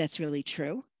 I hope that's really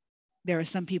true. There are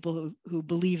some people who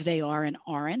believe they are and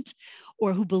aren't,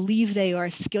 or who believe they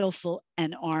are skillful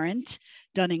and aren't.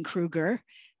 Dunning-Kruger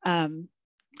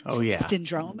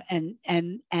syndrome,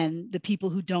 and the people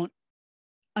who don't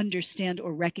understand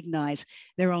or recognize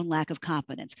their own lack of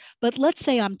competence. But let's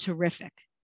say I'm terrific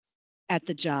at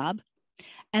the job,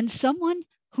 and someone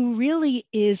who really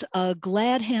is a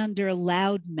glad-hander,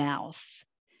 loudmouth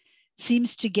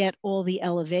seems to get all the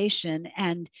elevation.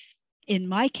 And in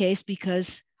my case,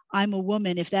 because I'm a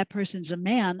woman, if that person's a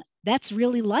man, That's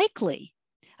really likely.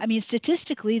 I mean,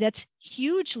 statistically, that's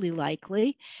hugely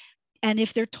likely. And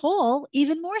if they're tall,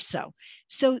 even more so.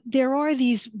 So there are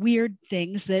these weird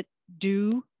things that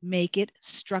do make it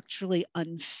structurally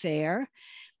unfair,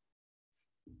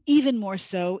 even more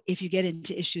so if you get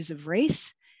into issues of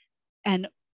race and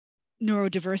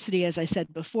neurodiversity, as I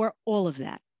said before, all of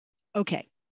that. Okay.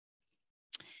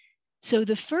 So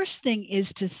the first thing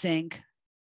is to think,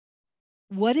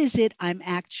 what is it I'm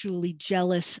actually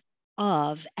jealous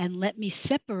of? And let me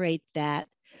separate that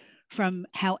from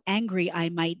how angry I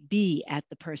might be at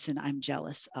the person I'm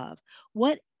jealous of.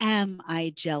 What am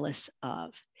I jealous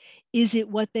of? Is it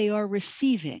what they are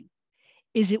receiving?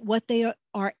 Is it what they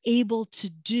are able to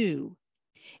do?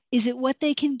 Is it what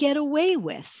they can get away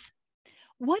with?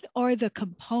 What are the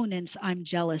components I'm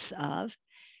jealous of?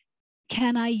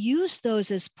 Can I use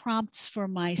those as prompts for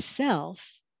myself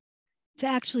to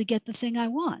actually get the thing I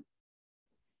want?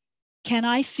 Can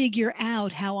I figure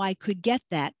out how I could get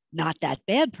that, not that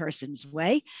bad person's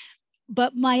way,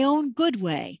 but my own good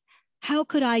way? How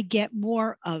could I get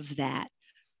more of that?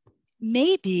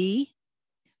 Maybe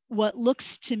what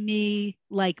looks to me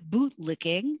like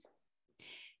bootlicking,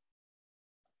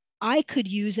 I could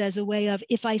use as a way of,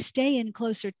 if I stay in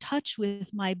closer touch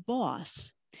with my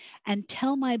boss and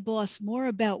tell my boss more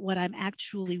about what I'm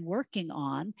actually working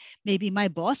on, maybe my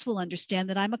boss will understand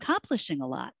that I'm accomplishing a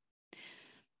lot.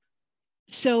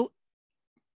 So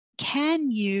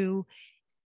can you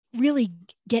really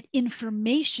get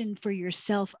information for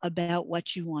yourself about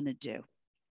what you want to do?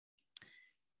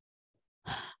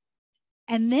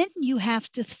 And then you have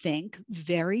to think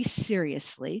very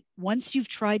seriously, once you've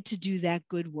tried to do that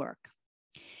good work,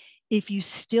 if you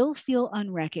still feel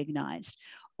unrecognized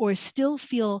or still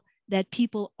feel that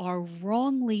people are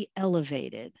wrongly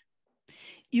elevated,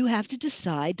 you have to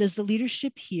decide, does the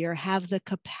leadership here have the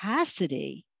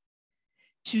capacity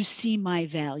to see my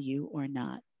value or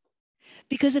not?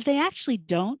 Because if they actually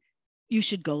don't, you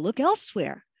should go look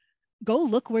elsewhere. Go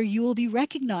look where you will be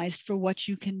recognized for what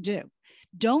you can do.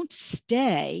 Don't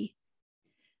stay.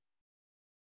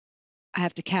 I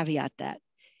have to caveat that.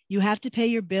 You have to pay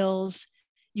your bills.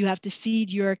 You have to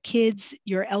feed your kids,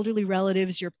 your elderly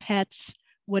relatives, your pets,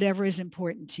 whatever is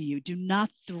important to you. Do not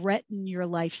threaten your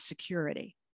life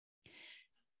security.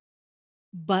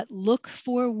 But look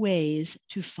for ways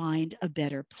to find a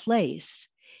better place.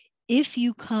 If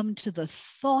you come to the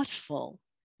thoughtful,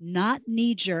 not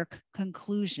knee-jerk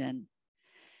conclusion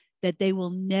that they will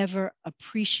never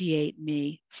appreciate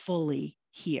me fully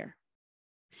here.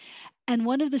 And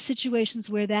one of the situations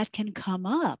where that can come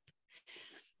up,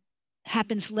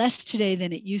 happens less today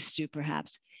than it used to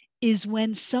perhaps, is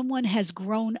when someone has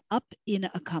grown up in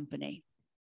a company,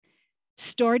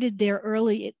 started there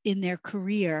early in their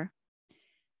career,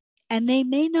 and they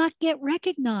may not get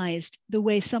recognized the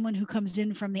way someone who comes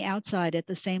in from the outside at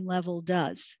the same level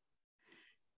does.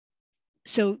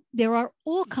 So there are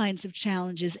all kinds of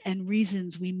challenges and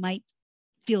reasons we might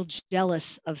feel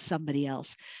jealous of somebody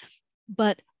else.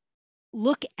 But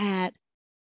look at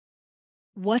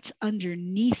what's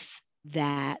underneath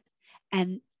that,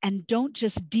 and don't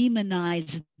just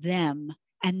demonize them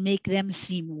and make them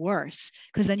seem worse,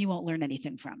 because then you won't learn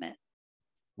anything from it.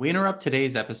 We interrupt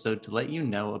today's episode to let you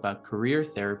know about Career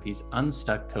Therapy's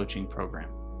Unstuck coaching program.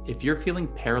 If you're feeling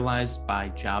paralyzed by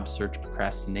job search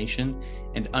procrastination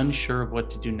and unsure of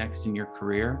what to do next in your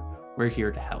career, we're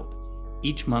here to help.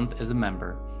 Each month as a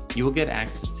member, you will get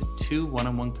access to 2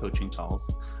 one-on-one coaching calls,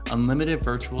 unlimited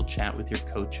virtual chat with your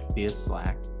coach via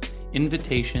Slack,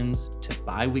 invitations to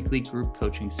bi-weekly group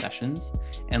coaching sessions,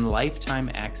 and lifetime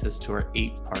access to our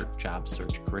 8-part job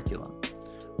search curriculum.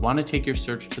 Want to take your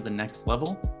search to the next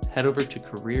level? Head over to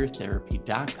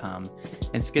careertherapy.com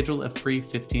and schedule a free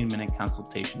 15-minute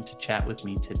consultation to chat with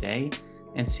me today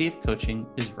and see if coaching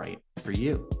is right for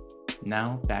you.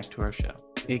 Now back to our show.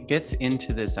 It gets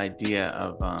into this idea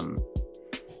of,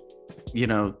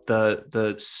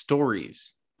 the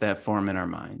stories that form in our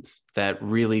minds that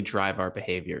really drive our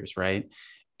behaviors, right?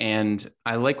 And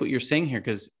I like what you're saying here,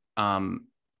 because a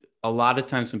lot of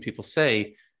times when people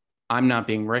say, I'm not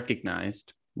being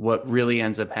recognized, what really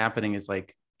ends up happening is,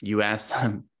 like, you ask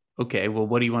them, okay, well,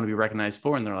 what do you want to be recognized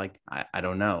for? And they're like, I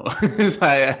don't know.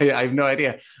 I have no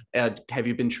idea. Have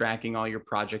you been tracking all your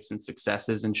projects and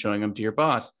successes and showing them to your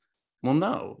boss? Well,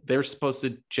 no, they're supposed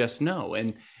to just know.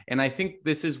 And I think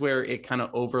this is where it kind of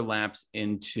overlaps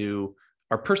into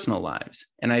our personal lives.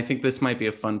 And I think this might be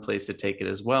a fun place to take it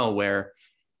as well, where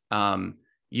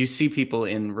you see people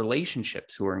in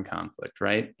relationships who are in conflict,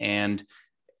 right? And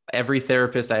every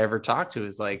therapist I ever talked to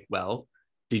is like, well,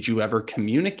 did you ever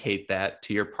communicate that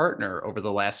to your partner over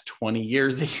the last 20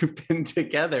 years that you've been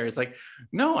together? It's like,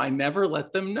 no, I never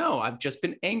let them know. I've just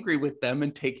been angry with them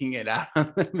and taking it out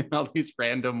on them in all these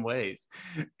random ways.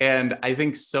 And I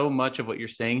think so much of what you're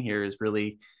saying here is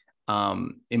really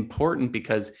important,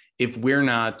 because if we're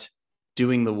not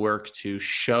doing the work to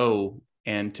show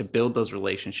and to build those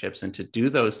relationships and to do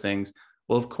those things,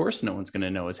 well, of course, no one's going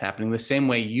to know what's happening. The same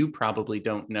way you probably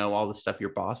don't know all the stuff your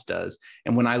boss does.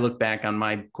 And when I look back on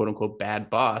my quote unquote bad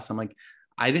boss, I'm like,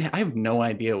 I have no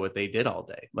idea what they did all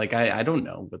day. Like, I don't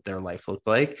know what their life looked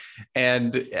like.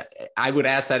 And I would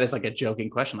ask that as like a joking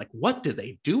question, like, what do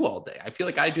they do all day? I feel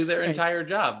like I do their entire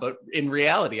job, but in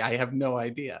reality, I have no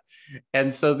idea.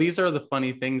 And so these are the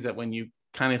funny things that when you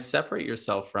kind of separate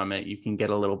yourself from it, you can get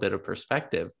a little bit of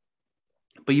perspective.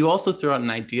 But you also threw out an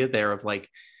idea there of like,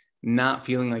 not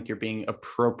feeling like you're being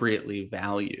appropriately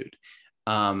valued.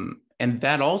 And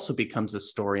that also becomes a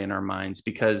story in our minds,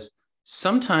 because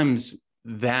sometimes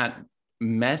that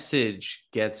message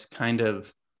gets kind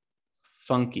of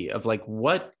funky of like,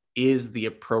 what is the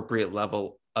appropriate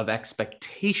level of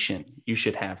expectation you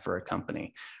should have for a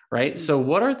company, right? Mm-hmm. So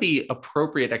what are the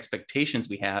appropriate expectations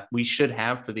we should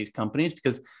have for these companies?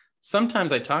 Because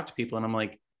sometimes I talk to people and I'm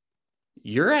like,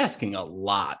 you're asking a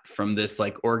lot from this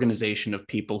like organization of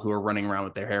people who are running around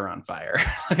with their hair on fire.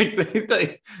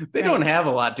 Like they don't have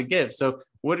a lot to give. So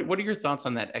what are your thoughts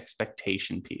on that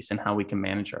expectation piece and how we can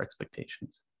manage our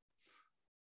expectations?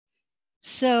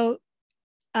 So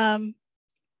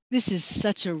this is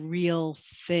such a real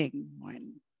thing.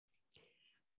 When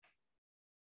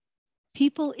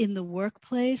people in the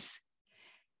workplace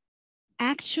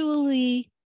actually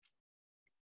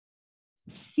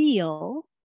feel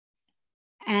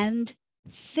and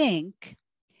think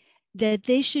that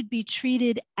they should be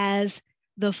treated as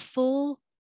the full,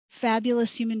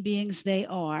 fabulous human beings they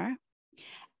are,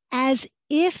 as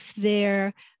if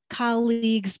their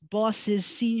colleagues, bosses,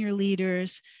 senior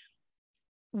leaders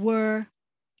were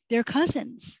their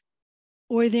cousins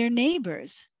or their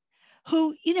neighbors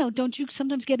who, don't you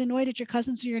sometimes get annoyed at your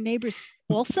cousins or your neighbors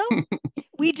also?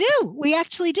 We do. We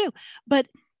actually do. But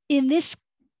in this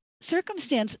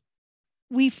circumstance,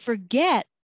 we forget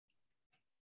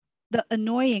the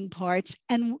annoying parts.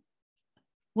 And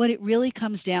what it really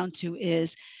comes down to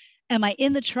is, am I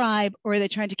in the tribe, or are they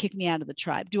trying to kick me out of the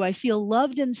tribe? Do I feel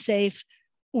loved and safe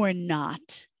or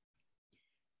not?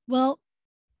 Well,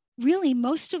 really,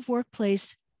 most of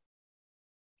workplace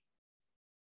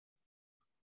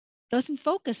doesn't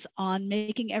focus on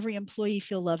making every employee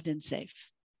feel loved and safe.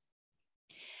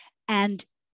 And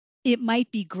it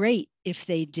might be great if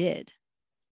they did,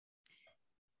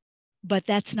 but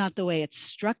that's not the way it's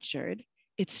structured.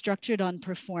 It's structured on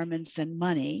performance and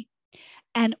money.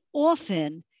 And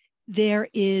often there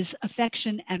is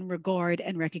affection and regard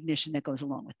and recognition that goes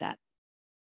along with that.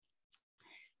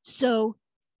 So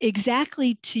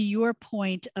exactly to your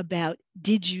point about,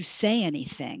 did you say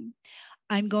anything?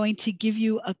 I'm going to give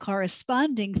you a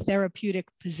corresponding therapeutic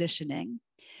positioning,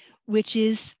 which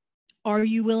is, are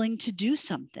you willing to do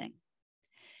something?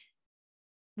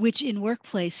 Which in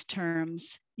workplace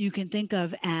terms, you can think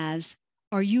of as,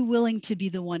 are you willing to be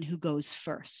the one who goes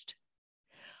first?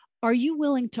 Are you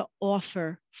willing to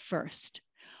offer first?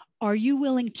 Are you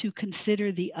willing to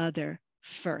consider the other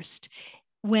first?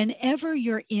 Whenever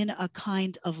you're in a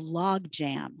kind of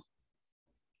logjam,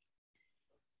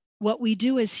 what we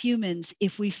do as humans,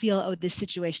 if we feel, oh, this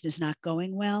situation is not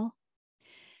going well,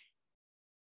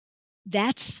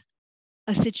 that's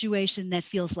a situation that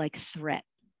feels like threat.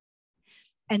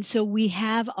 And so we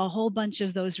have a whole bunch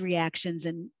of those reactions,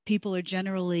 and people are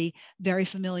generally very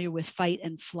familiar with fight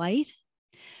and flight.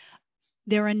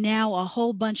 There are now a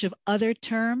whole bunch of other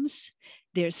terms.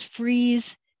 There's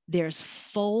freeze, there's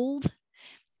fold.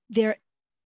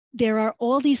 There are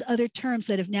all these other terms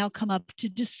that have now come up to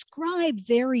describe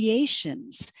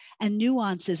variations and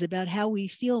nuances about how we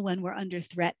feel when we're under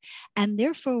threat. And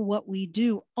therefore, what we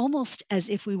do, almost as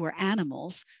if we were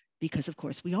animals, because of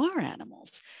course we are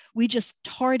animals, we just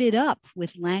tart it up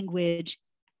with language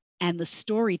and the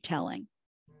storytelling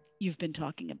you've been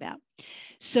talking about.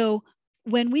 So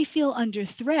when we feel under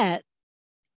threat,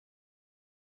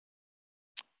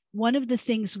 one of the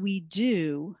things we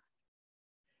do,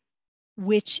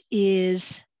 which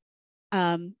is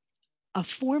a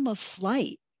form of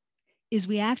flight, is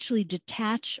we actually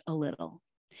detach a little.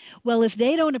 Well, if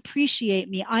they don't appreciate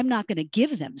me, I'm not going to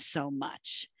give them so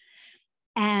much.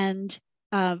 And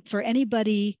for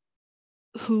anybody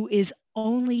who is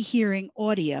only hearing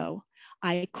audio,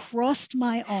 I crossed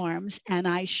my arms and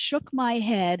I shook my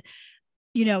head,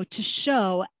 to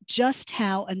show just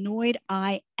how annoyed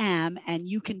I am. And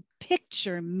you can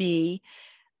picture me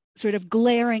sort of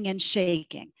glaring and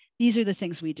shaking. These are the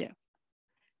things we do.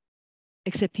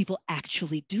 Except people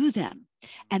actually do them.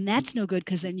 And that's no good,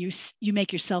 because then you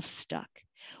make yourself stuck.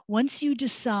 Once you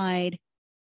decide,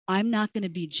 I'm not going to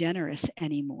be generous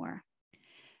anymore,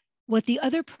 what the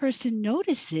other person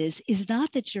notices is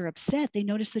not that you're upset. They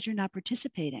notice that you're not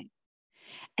participating.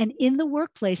 And in the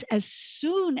workplace, as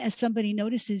soon as somebody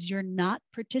notices you're not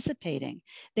participating,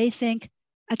 they think,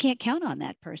 I can't count on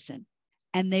that person,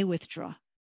 and they withdraw.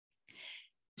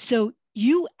 So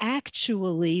you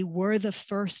actually were the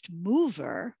first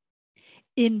mover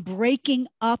in breaking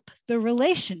up the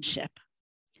relationship,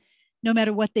 no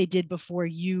matter what they did before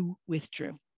you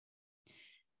withdrew.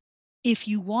 If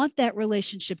you want that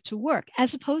relationship to work,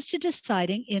 as opposed to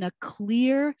deciding in a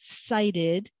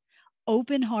clear-sighted,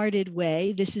 open-hearted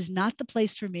way, this is not the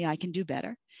place for me, I can do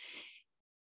better.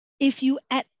 If you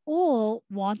at all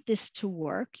want this to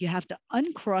work, you have to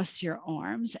uncross your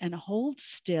arms and hold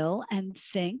still and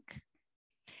think,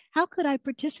 how could I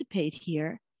participate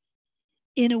here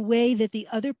in a way that the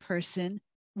other person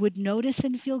would notice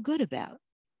and feel good about?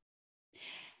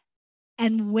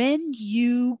 And when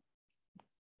you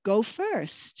go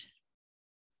first,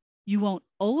 you won't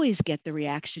always get the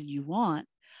reaction you want,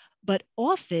 but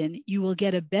often you will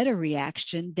get a better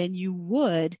reaction than you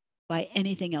would by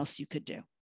anything else you could do.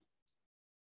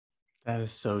 That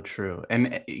is so true.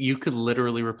 And you could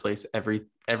literally replace every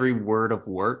word of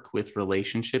work with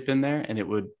relationship in there, and it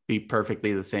would be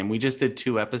perfectly the same. We just did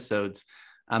 2 episodes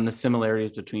on the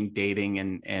similarities between dating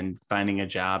and finding a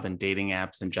job, and dating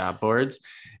apps and job boards.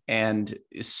 And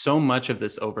so much of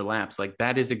this overlaps. Like,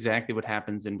 that is exactly what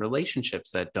happens in relationships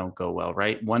that don't go well,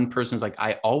 right? One person's like,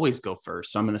 I always go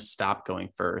first, so I'm going to stop going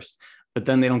first. But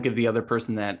then they don't give the other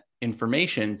person that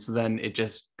information. So then it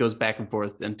just goes back and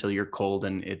forth until you're cold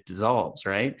and it dissolves,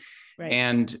 right?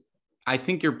 And I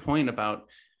think your point about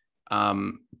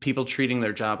people treating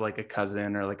their job like a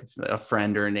cousin or like a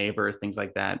friend or a neighbor, things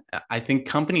like that. I think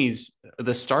companies,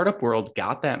 the startup world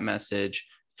got that message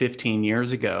 15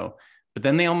 years ago, but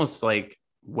then they almost like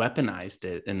weaponized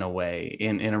it in a way,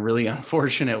 in a really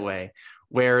unfortunate way,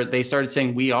 where they started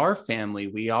saying, we are family,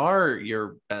 we are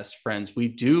your best friends, we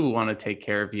do want to take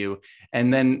care of you.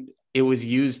 And then it was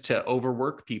used to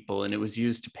overwork people, and it was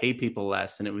used to pay people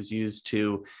less, and it was used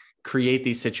to create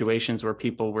these situations where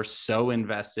people were so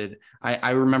invested.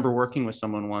 I remember working with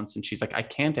someone once, and she's like, I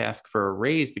can't ask for a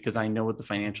raise because I know what the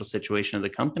financial situation of the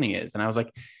company is. And I was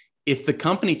like, if the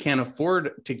company can't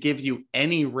afford to give you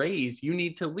any raise, you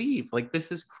need to leave. Like,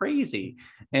 this is crazy.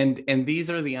 And these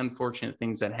are the unfortunate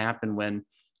things that happen when,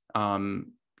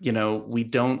 we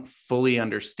don't fully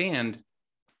understand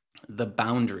the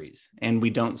boundaries, and we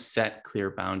don't set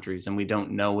clear boundaries, and we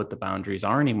don't know what the boundaries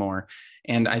are anymore.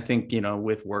 And I think,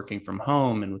 with working from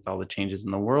home and with all the changes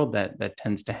in the world, that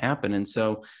tends to happen. And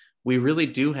so we really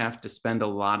do have to spend a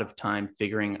lot of time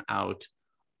figuring out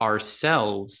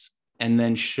ourselves, and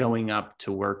then showing up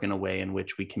to work in a way in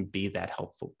which we can be that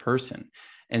helpful person.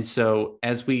 And so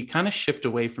as we kind of shift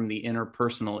away from the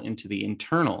interpersonal into the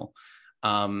internal,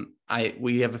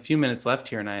 we have a few minutes left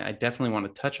here, and I definitely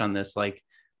want to touch on this. Like,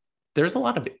 there's a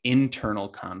lot of internal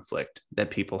conflict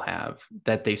that people have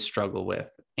that they struggle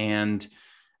with. And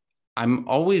I'm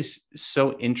always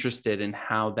so interested in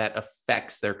how that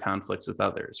affects their conflicts with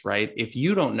others, right? If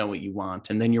you don't know what you want,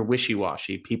 and then you're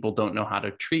wishy-washy, people don't know how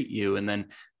to treat you, and then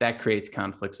that creates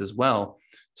conflicts as well.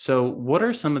 So what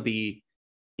are some of the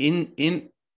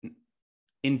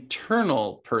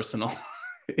internal personal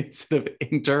instead of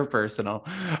interpersonal,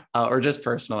 or just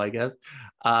personal, I guess,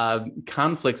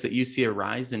 conflicts that you see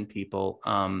arise in people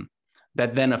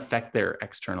that then affect their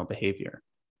external behavior?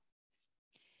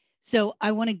 So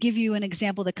I want to give you an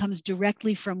example that comes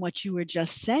directly from what you were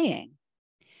just saying.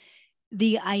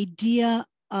 The idea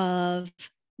of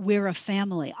we're a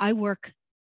family. I work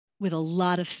with a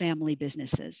lot of family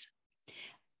businesses.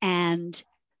 And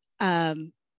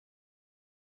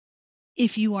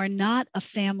if you are not a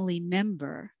family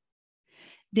member,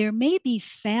 there may be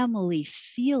family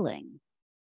feeling,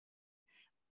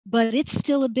 but it's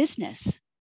still a business.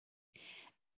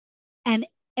 And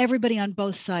everybody on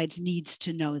both sides needs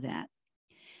to know that.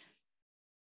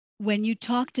 When you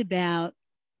talked about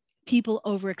people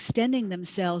overextending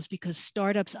themselves because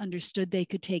startups understood they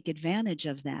could take advantage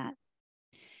of that,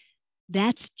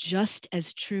 that's just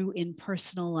as true in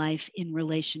personal life, in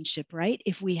relationship, right?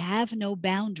 If we have no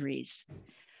boundaries,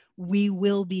 we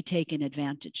will be taken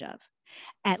advantage of.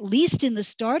 At least in the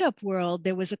startup world,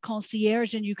 there was a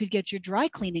concierge and you could get your dry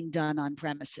cleaning done on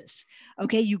premises.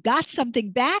 Okay, you got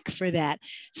something back for that.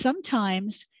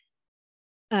 Sometimes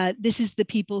this is the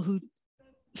people who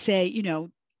say,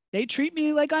 They treat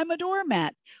me like I'm a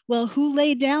doormat. Well, who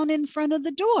lay down in front of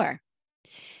the door?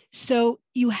 So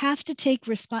you have to take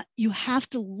you have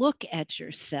to look at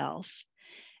yourself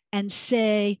and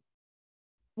say,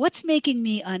 what's making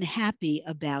me unhappy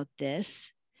about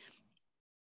this?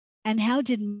 And how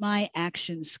did my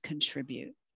actions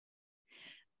contribute?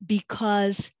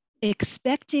 Because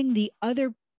expecting the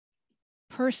other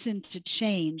person to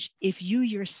change, if you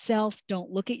yourself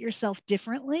don't look at yourself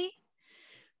differently,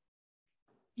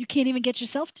 you can't even get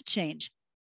yourself to change.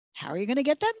 How are you going to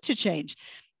get them to change?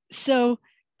 So,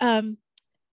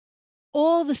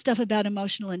 all the stuff about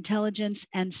emotional intelligence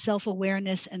and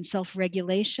self-awareness and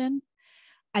self-regulation,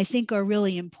 I think are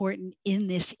really important in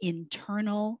this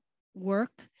internal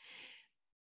work,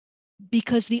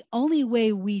 because the only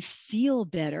way we feel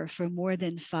better for more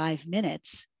than 5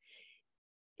 minutes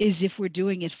is if we're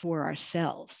doing it for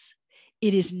ourselves.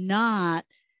 It is not,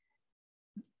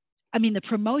 I mean, the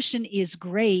promotion is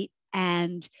great,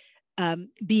 and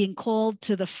being called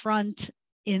to the front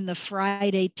in the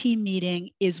Friday team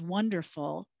meeting is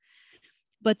wonderful,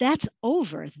 but that's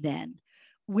over then.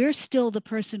 We're still the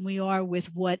person we are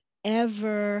with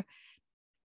whatever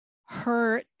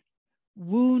hurt,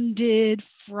 wounded,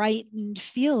 frightened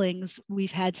feelings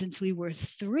we've had since we were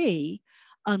 3,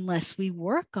 unless we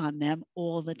work on them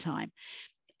all the time.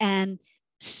 And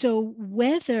so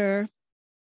whether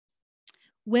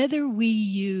we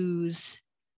use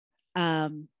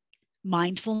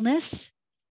mindfulness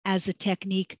as a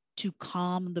technique to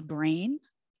calm the brain,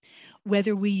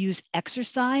 whether we use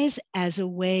exercise as a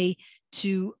way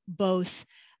to both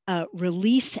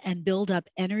release and build up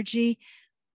energy,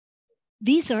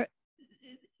 this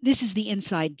is the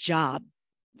inside job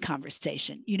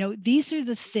conversation. You know, these are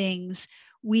the things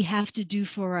we have to do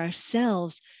for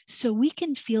ourselves so we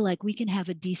can feel like we can have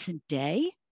a decent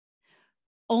day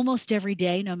almost every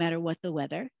day, no matter what the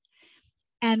weather,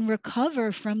 and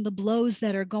recover from the blows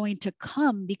that are going to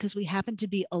come because we happen to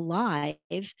be alive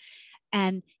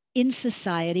and in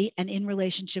society and in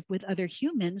relationship with other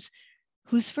humans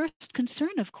whose first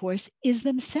concern, of course, is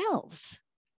themselves.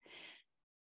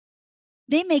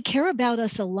 They may care about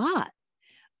us a lot,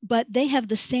 but they have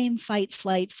the same fight,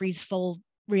 flight, freeze, fold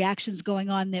reactions going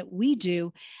on that we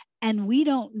do. And we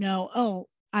don't know, oh,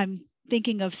 I'm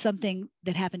thinking of something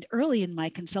that happened early in my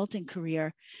consulting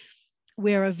career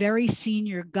where a very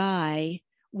senior guy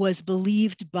was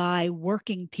believed by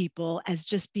working people as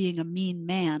just being a mean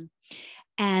man.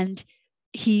 And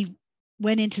he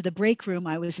went into the break room.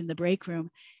 I was in the break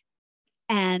room,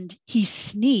 and he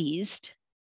sneezed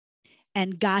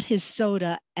and got his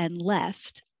soda and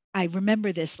left. I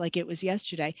remember this like it was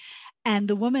yesterday. And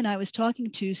the woman I was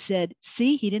talking to said,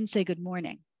 see, he didn't say good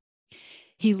morning.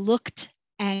 He looked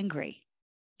angry.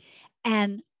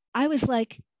 And I was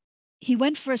like, he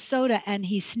went for a soda and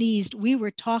he sneezed. We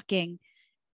were talking.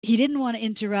 He didn't want to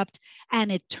interrupt.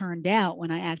 And it turned out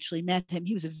when I actually met him,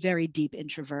 he was a very deep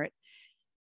introvert,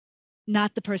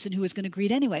 not the person who was going to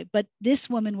greet anyway. But this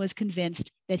woman was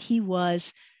convinced that he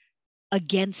was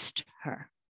against her.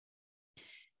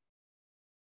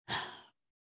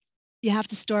 You have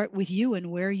to start with you and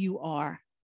where you are.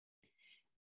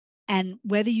 And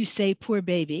whether you say poor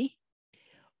baby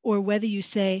or whether you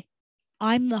say,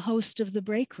 I'm the host of the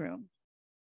break room,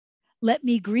 let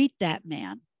me greet that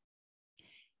man.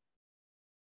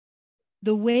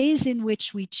 The ways in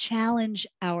which we challenge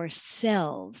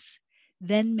ourselves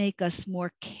then make us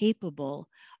more capable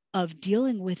of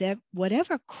dealing with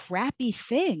whatever crappy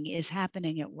thing is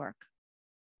happening at work.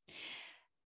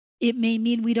 It may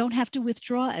mean we don't have to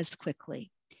withdraw as quickly.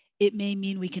 It may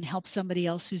mean we can help somebody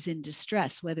else who's in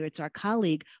distress, whether it's our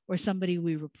colleague or somebody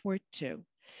we report to.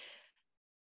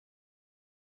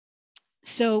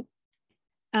 So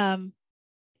I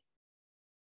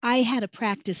had a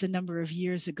practice a number of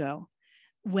years ago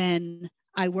when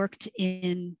I worked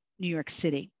in New York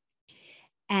City.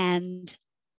 And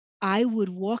I would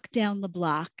walk down the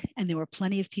block, and there were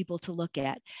plenty of people to look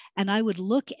at. And I would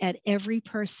look at every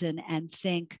person and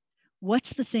think,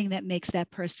 what's the thing that makes that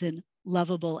person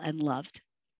lovable and loved?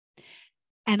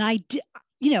 And I did,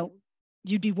 you know,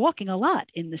 you'd be walking a lot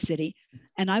in the city,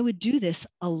 and I would do this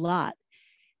a lot.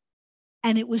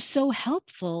 And it was so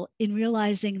helpful in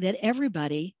realizing that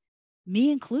everybody,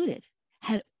 me included,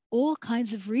 had all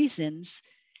kinds of reasons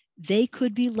they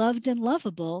could be loved and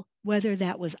lovable, whether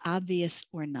that was obvious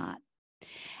or not.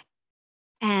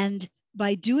 And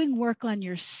by doing work on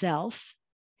yourself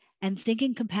and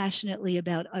thinking compassionately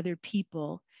about other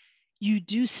people, you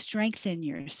do strengthen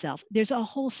yourself. There's a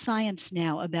whole science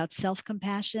now about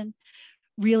self-compassion,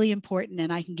 really important.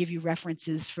 And I can give you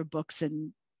references for books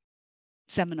and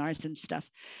seminars and stuff.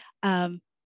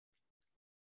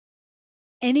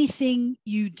 anything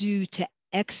you do to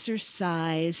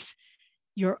exercise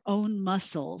your own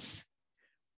muscles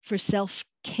for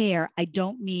self-care, I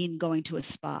don't mean going to a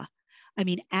spa. I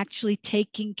mean actually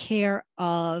taking care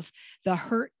of the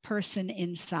hurt person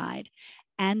inside,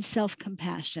 and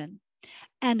self-compassion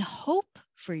and hope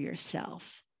for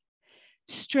yourself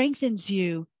strengthens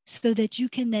you so that you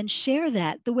can then share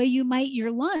that the way you might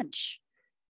your lunch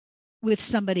with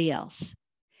somebody else.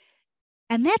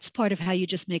 And that's part of how you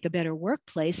just make a better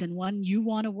workplace and one you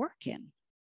want to work in.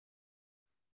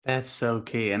 That's so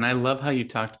key. And I love how you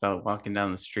talked about walking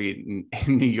down the street in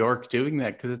New York doing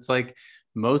that, because it's like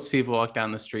most people walk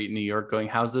down the street in New York going,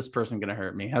 how's this person going to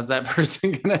hurt me? How's that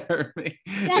person going to hurt me?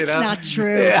 That's not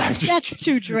true. Yeah, that's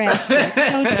too drastic.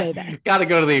 Don't say that. Got to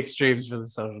go to the extremes for the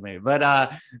social media.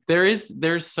 But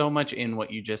there's so much in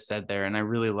what you just said there. And I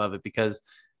really love it because,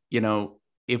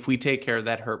 if we take care of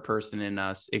that hurt person in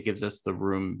us, it gives us the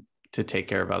room to take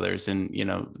care of others. And,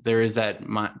 there is that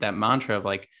mantra of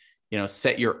like,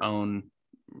 set your own,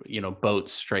 boat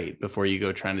straight before you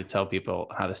go trying to tell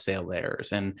people how to sail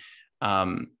theirs. And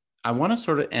I want to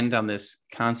sort of end on this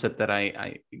concept that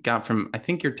I got from, I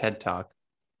think, your TED Talk,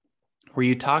 where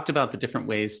you talked about the different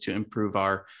ways to improve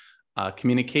our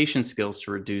communication skills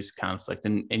to reduce conflict.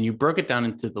 And you broke it down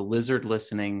into the lizard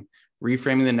listening,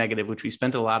 reframing the negative, which we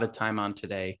spent a lot of time on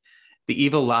today, the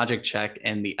evil logic check,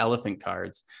 and the elephant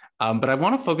cards. But I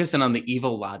want to focus in on the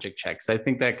evil logic checks. I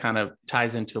think that kind of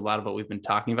ties into a lot of what we've been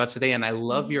talking about today. And I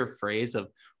love your phrase of,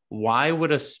 why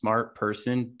would a smart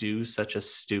person do such a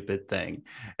stupid thing?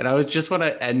 And I would just want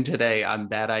to end today on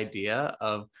that idea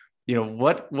of,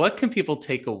 what can people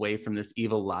take away from this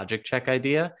evil logic check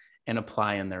idea and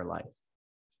apply in their life?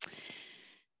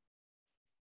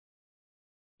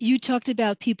 You talked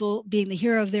about people being the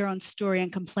hero of their own story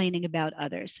and complaining about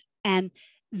others. And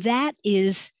that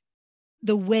is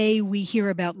the way we hear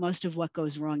about most of what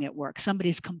goes wrong at work.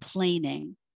 Somebody's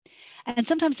complaining. And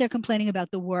sometimes they're complaining about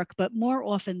the work, but more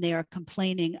often they are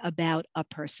complaining about a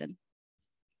person.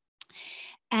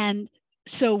 And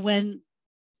so when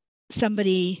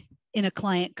somebody in a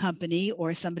client company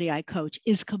or somebody I coach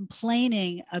is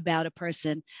complaining about a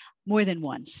person more than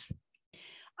once,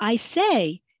 I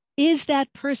say, is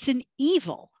that person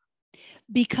evil?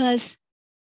 Because,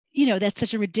 that's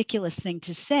such a ridiculous thing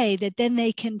to say that then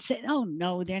they can say, oh,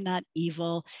 no, they're not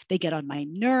evil. They get on my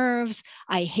nerves.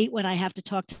 I hate when I have to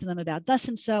talk to them about thus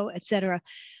and so, et cetera.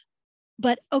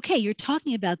 But okay, you're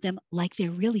talking about them like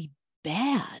they're really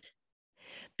bad.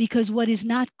 Because what is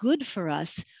not good for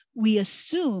us, we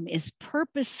assume is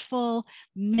purposeful,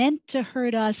 meant to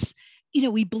hurt us.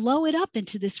 We blow it up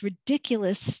into this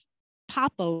ridiculous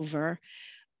popover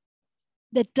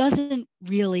that doesn't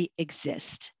really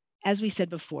exist. As we said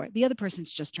before, the other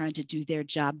person's just trying to do their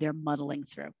job. They're muddling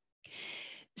through.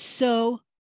 So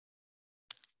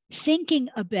thinking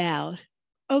about,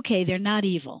 okay, they're not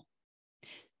evil.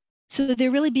 So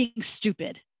they're really being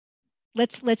stupid.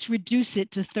 Let's reduce it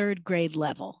to third grade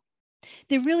level.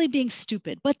 They're really being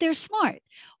stupid, but they're smart.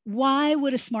 Why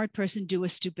would a smart person do a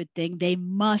stupid thing? They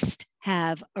must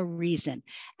have a reason.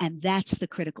 And that's the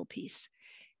critical piece.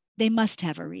 They must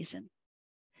have a reason.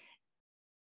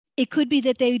 It could be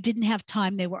that they didn't have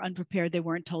time, they were unprepared, they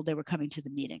weren't told they were coming to the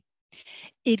meeting.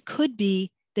 It could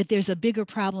be that there's a bigger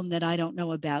problem that I don't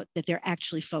know about that they're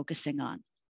actually focusing on.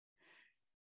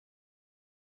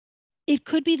 It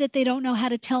could be that they don't know how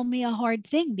to tell me a hard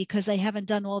thing because they haven't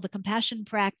done all the compassion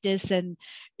practice and,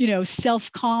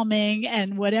 self-calming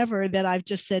and whatever that I've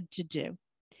just said to do.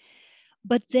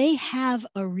 But they have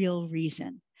a real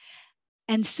reason.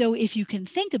 And so if you can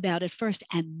think about it first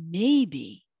and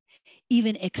maybe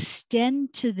even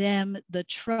extend to them the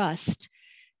trust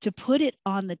to put it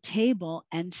on the table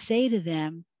and say to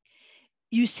them,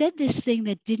 you said this thing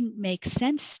that didn't make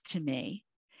sense to me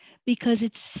because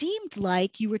it seemed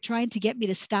like you were trying to get me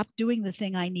to stop doing the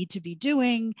thing I need to be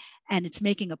doing, and it's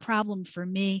making a problem for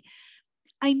me.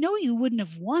 I know you wouldn't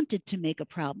have wanted to make a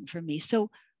problem for me. So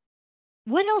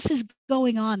what else is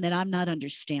going on that I'm not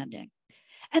understanding?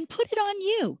 And put it on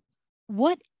you.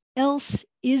 What else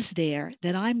is there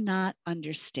that I'm not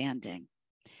understanding?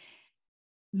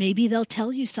 Maybe they'll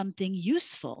tell you something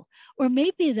useful, or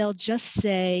maybe they'll just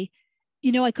say,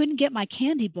 I couldn't get my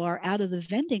candy bar out of the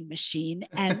vending machine.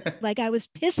 And like I was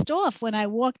pissed off when I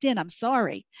walked in. I'm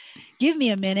sorry. Give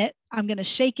me a minute. I'm going to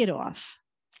shake it off.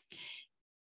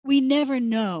 We never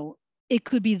know. It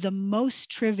could be the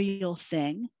most trivial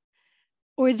thing,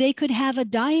 or they could have a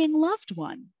dying loved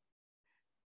one.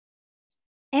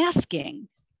 Asking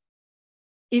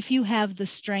if you have the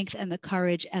strength and the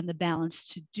courage and the balance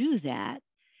to do that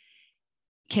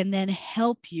can then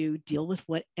help you deal with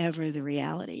whatever the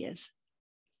reality is.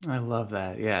 I love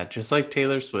that. Yeah. Just like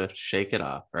Taylor Swift, shake it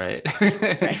off. Right.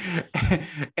 Right.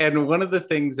 And one of the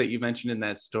things that you mentioned in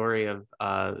that story of,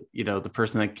 the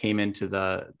person that came into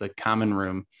the common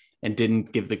room and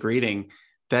didn't give the greeting,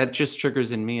 that just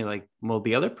triggers in me like, well,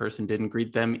 the other person didn't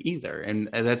greet them either. And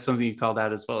that's something you called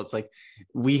out as well. It's like,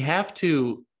 we have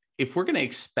to, if we're going to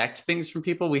expect things from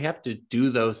people, we have to do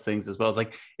those things as well. It's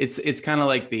like, it's kind of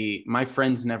like my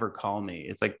friends never call me.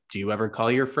 It's like, do you ever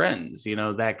call your friends?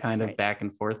 That kind of Right. back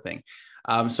and forth thing.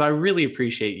 So I really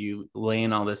appreciate you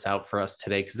laying all this out for us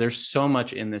today, because there's so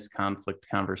much in this conflict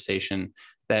conversation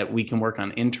that we can work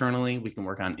on internally, we can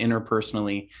work on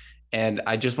interpersonally. And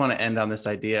I just want to end on this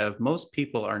idea of most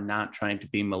people are not trying to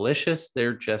be malicious.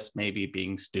 They're just maybe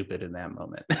being stupid in that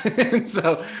moment.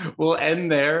 So we'll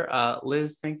end there.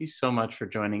 Liz, thank you so much for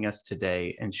joining us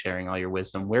today and sharing all your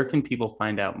wisdom. Where can people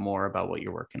find out more about what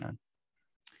you're working on?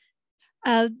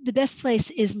 The best place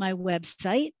is my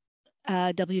website,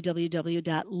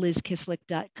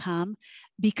 www.lizkislik.com,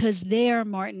 because there,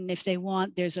 Martin, if they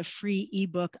want, there's a free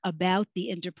ebook about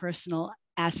the interpersonal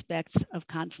aspects of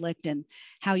conflict and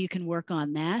how you can work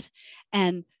on that.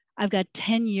 And I've got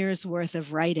 10 years worth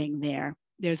of writing there.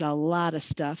 There's a lot of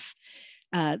stuff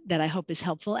that I hope is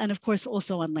helpful. And of course,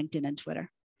 also on LinkedIn and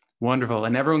Twitter. Wonderful.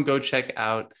 And everyone go check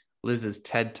out Liz's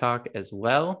TED Talk as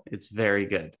well. It's very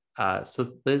good.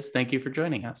 So Liz, thank you for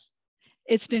joining us.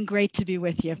 It's been great to be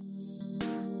with you.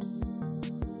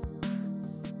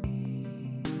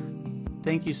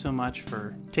 Thank you so much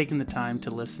for taking the time to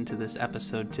listen to this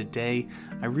episode today.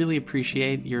 I really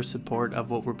appreciate your support of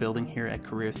what we're building here at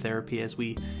Career Therapy as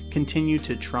we continue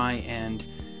to try and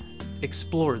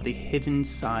explore the hidden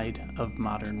side of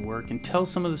modern work and tell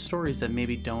some of the stories that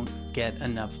maybe don't get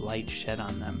enough light shed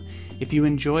on them. If you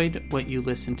enjoyed what you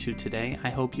listened to today, I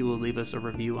hope you will leave us a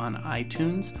review on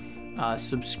iTunes.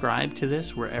 Subscribe to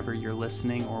this wherever you're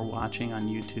listening or watching on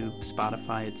YouTube,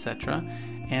 Spotify, etc.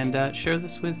 And share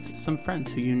this with some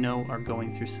friends who you know are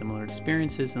going through similar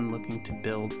experiences and looking to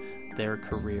build their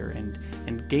career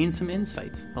and gain some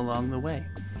insights along the way.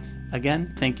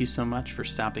 Again, thank you so much for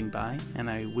stopping by, and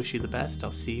I wish you the best.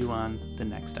 I'll see you on the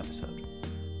next episode.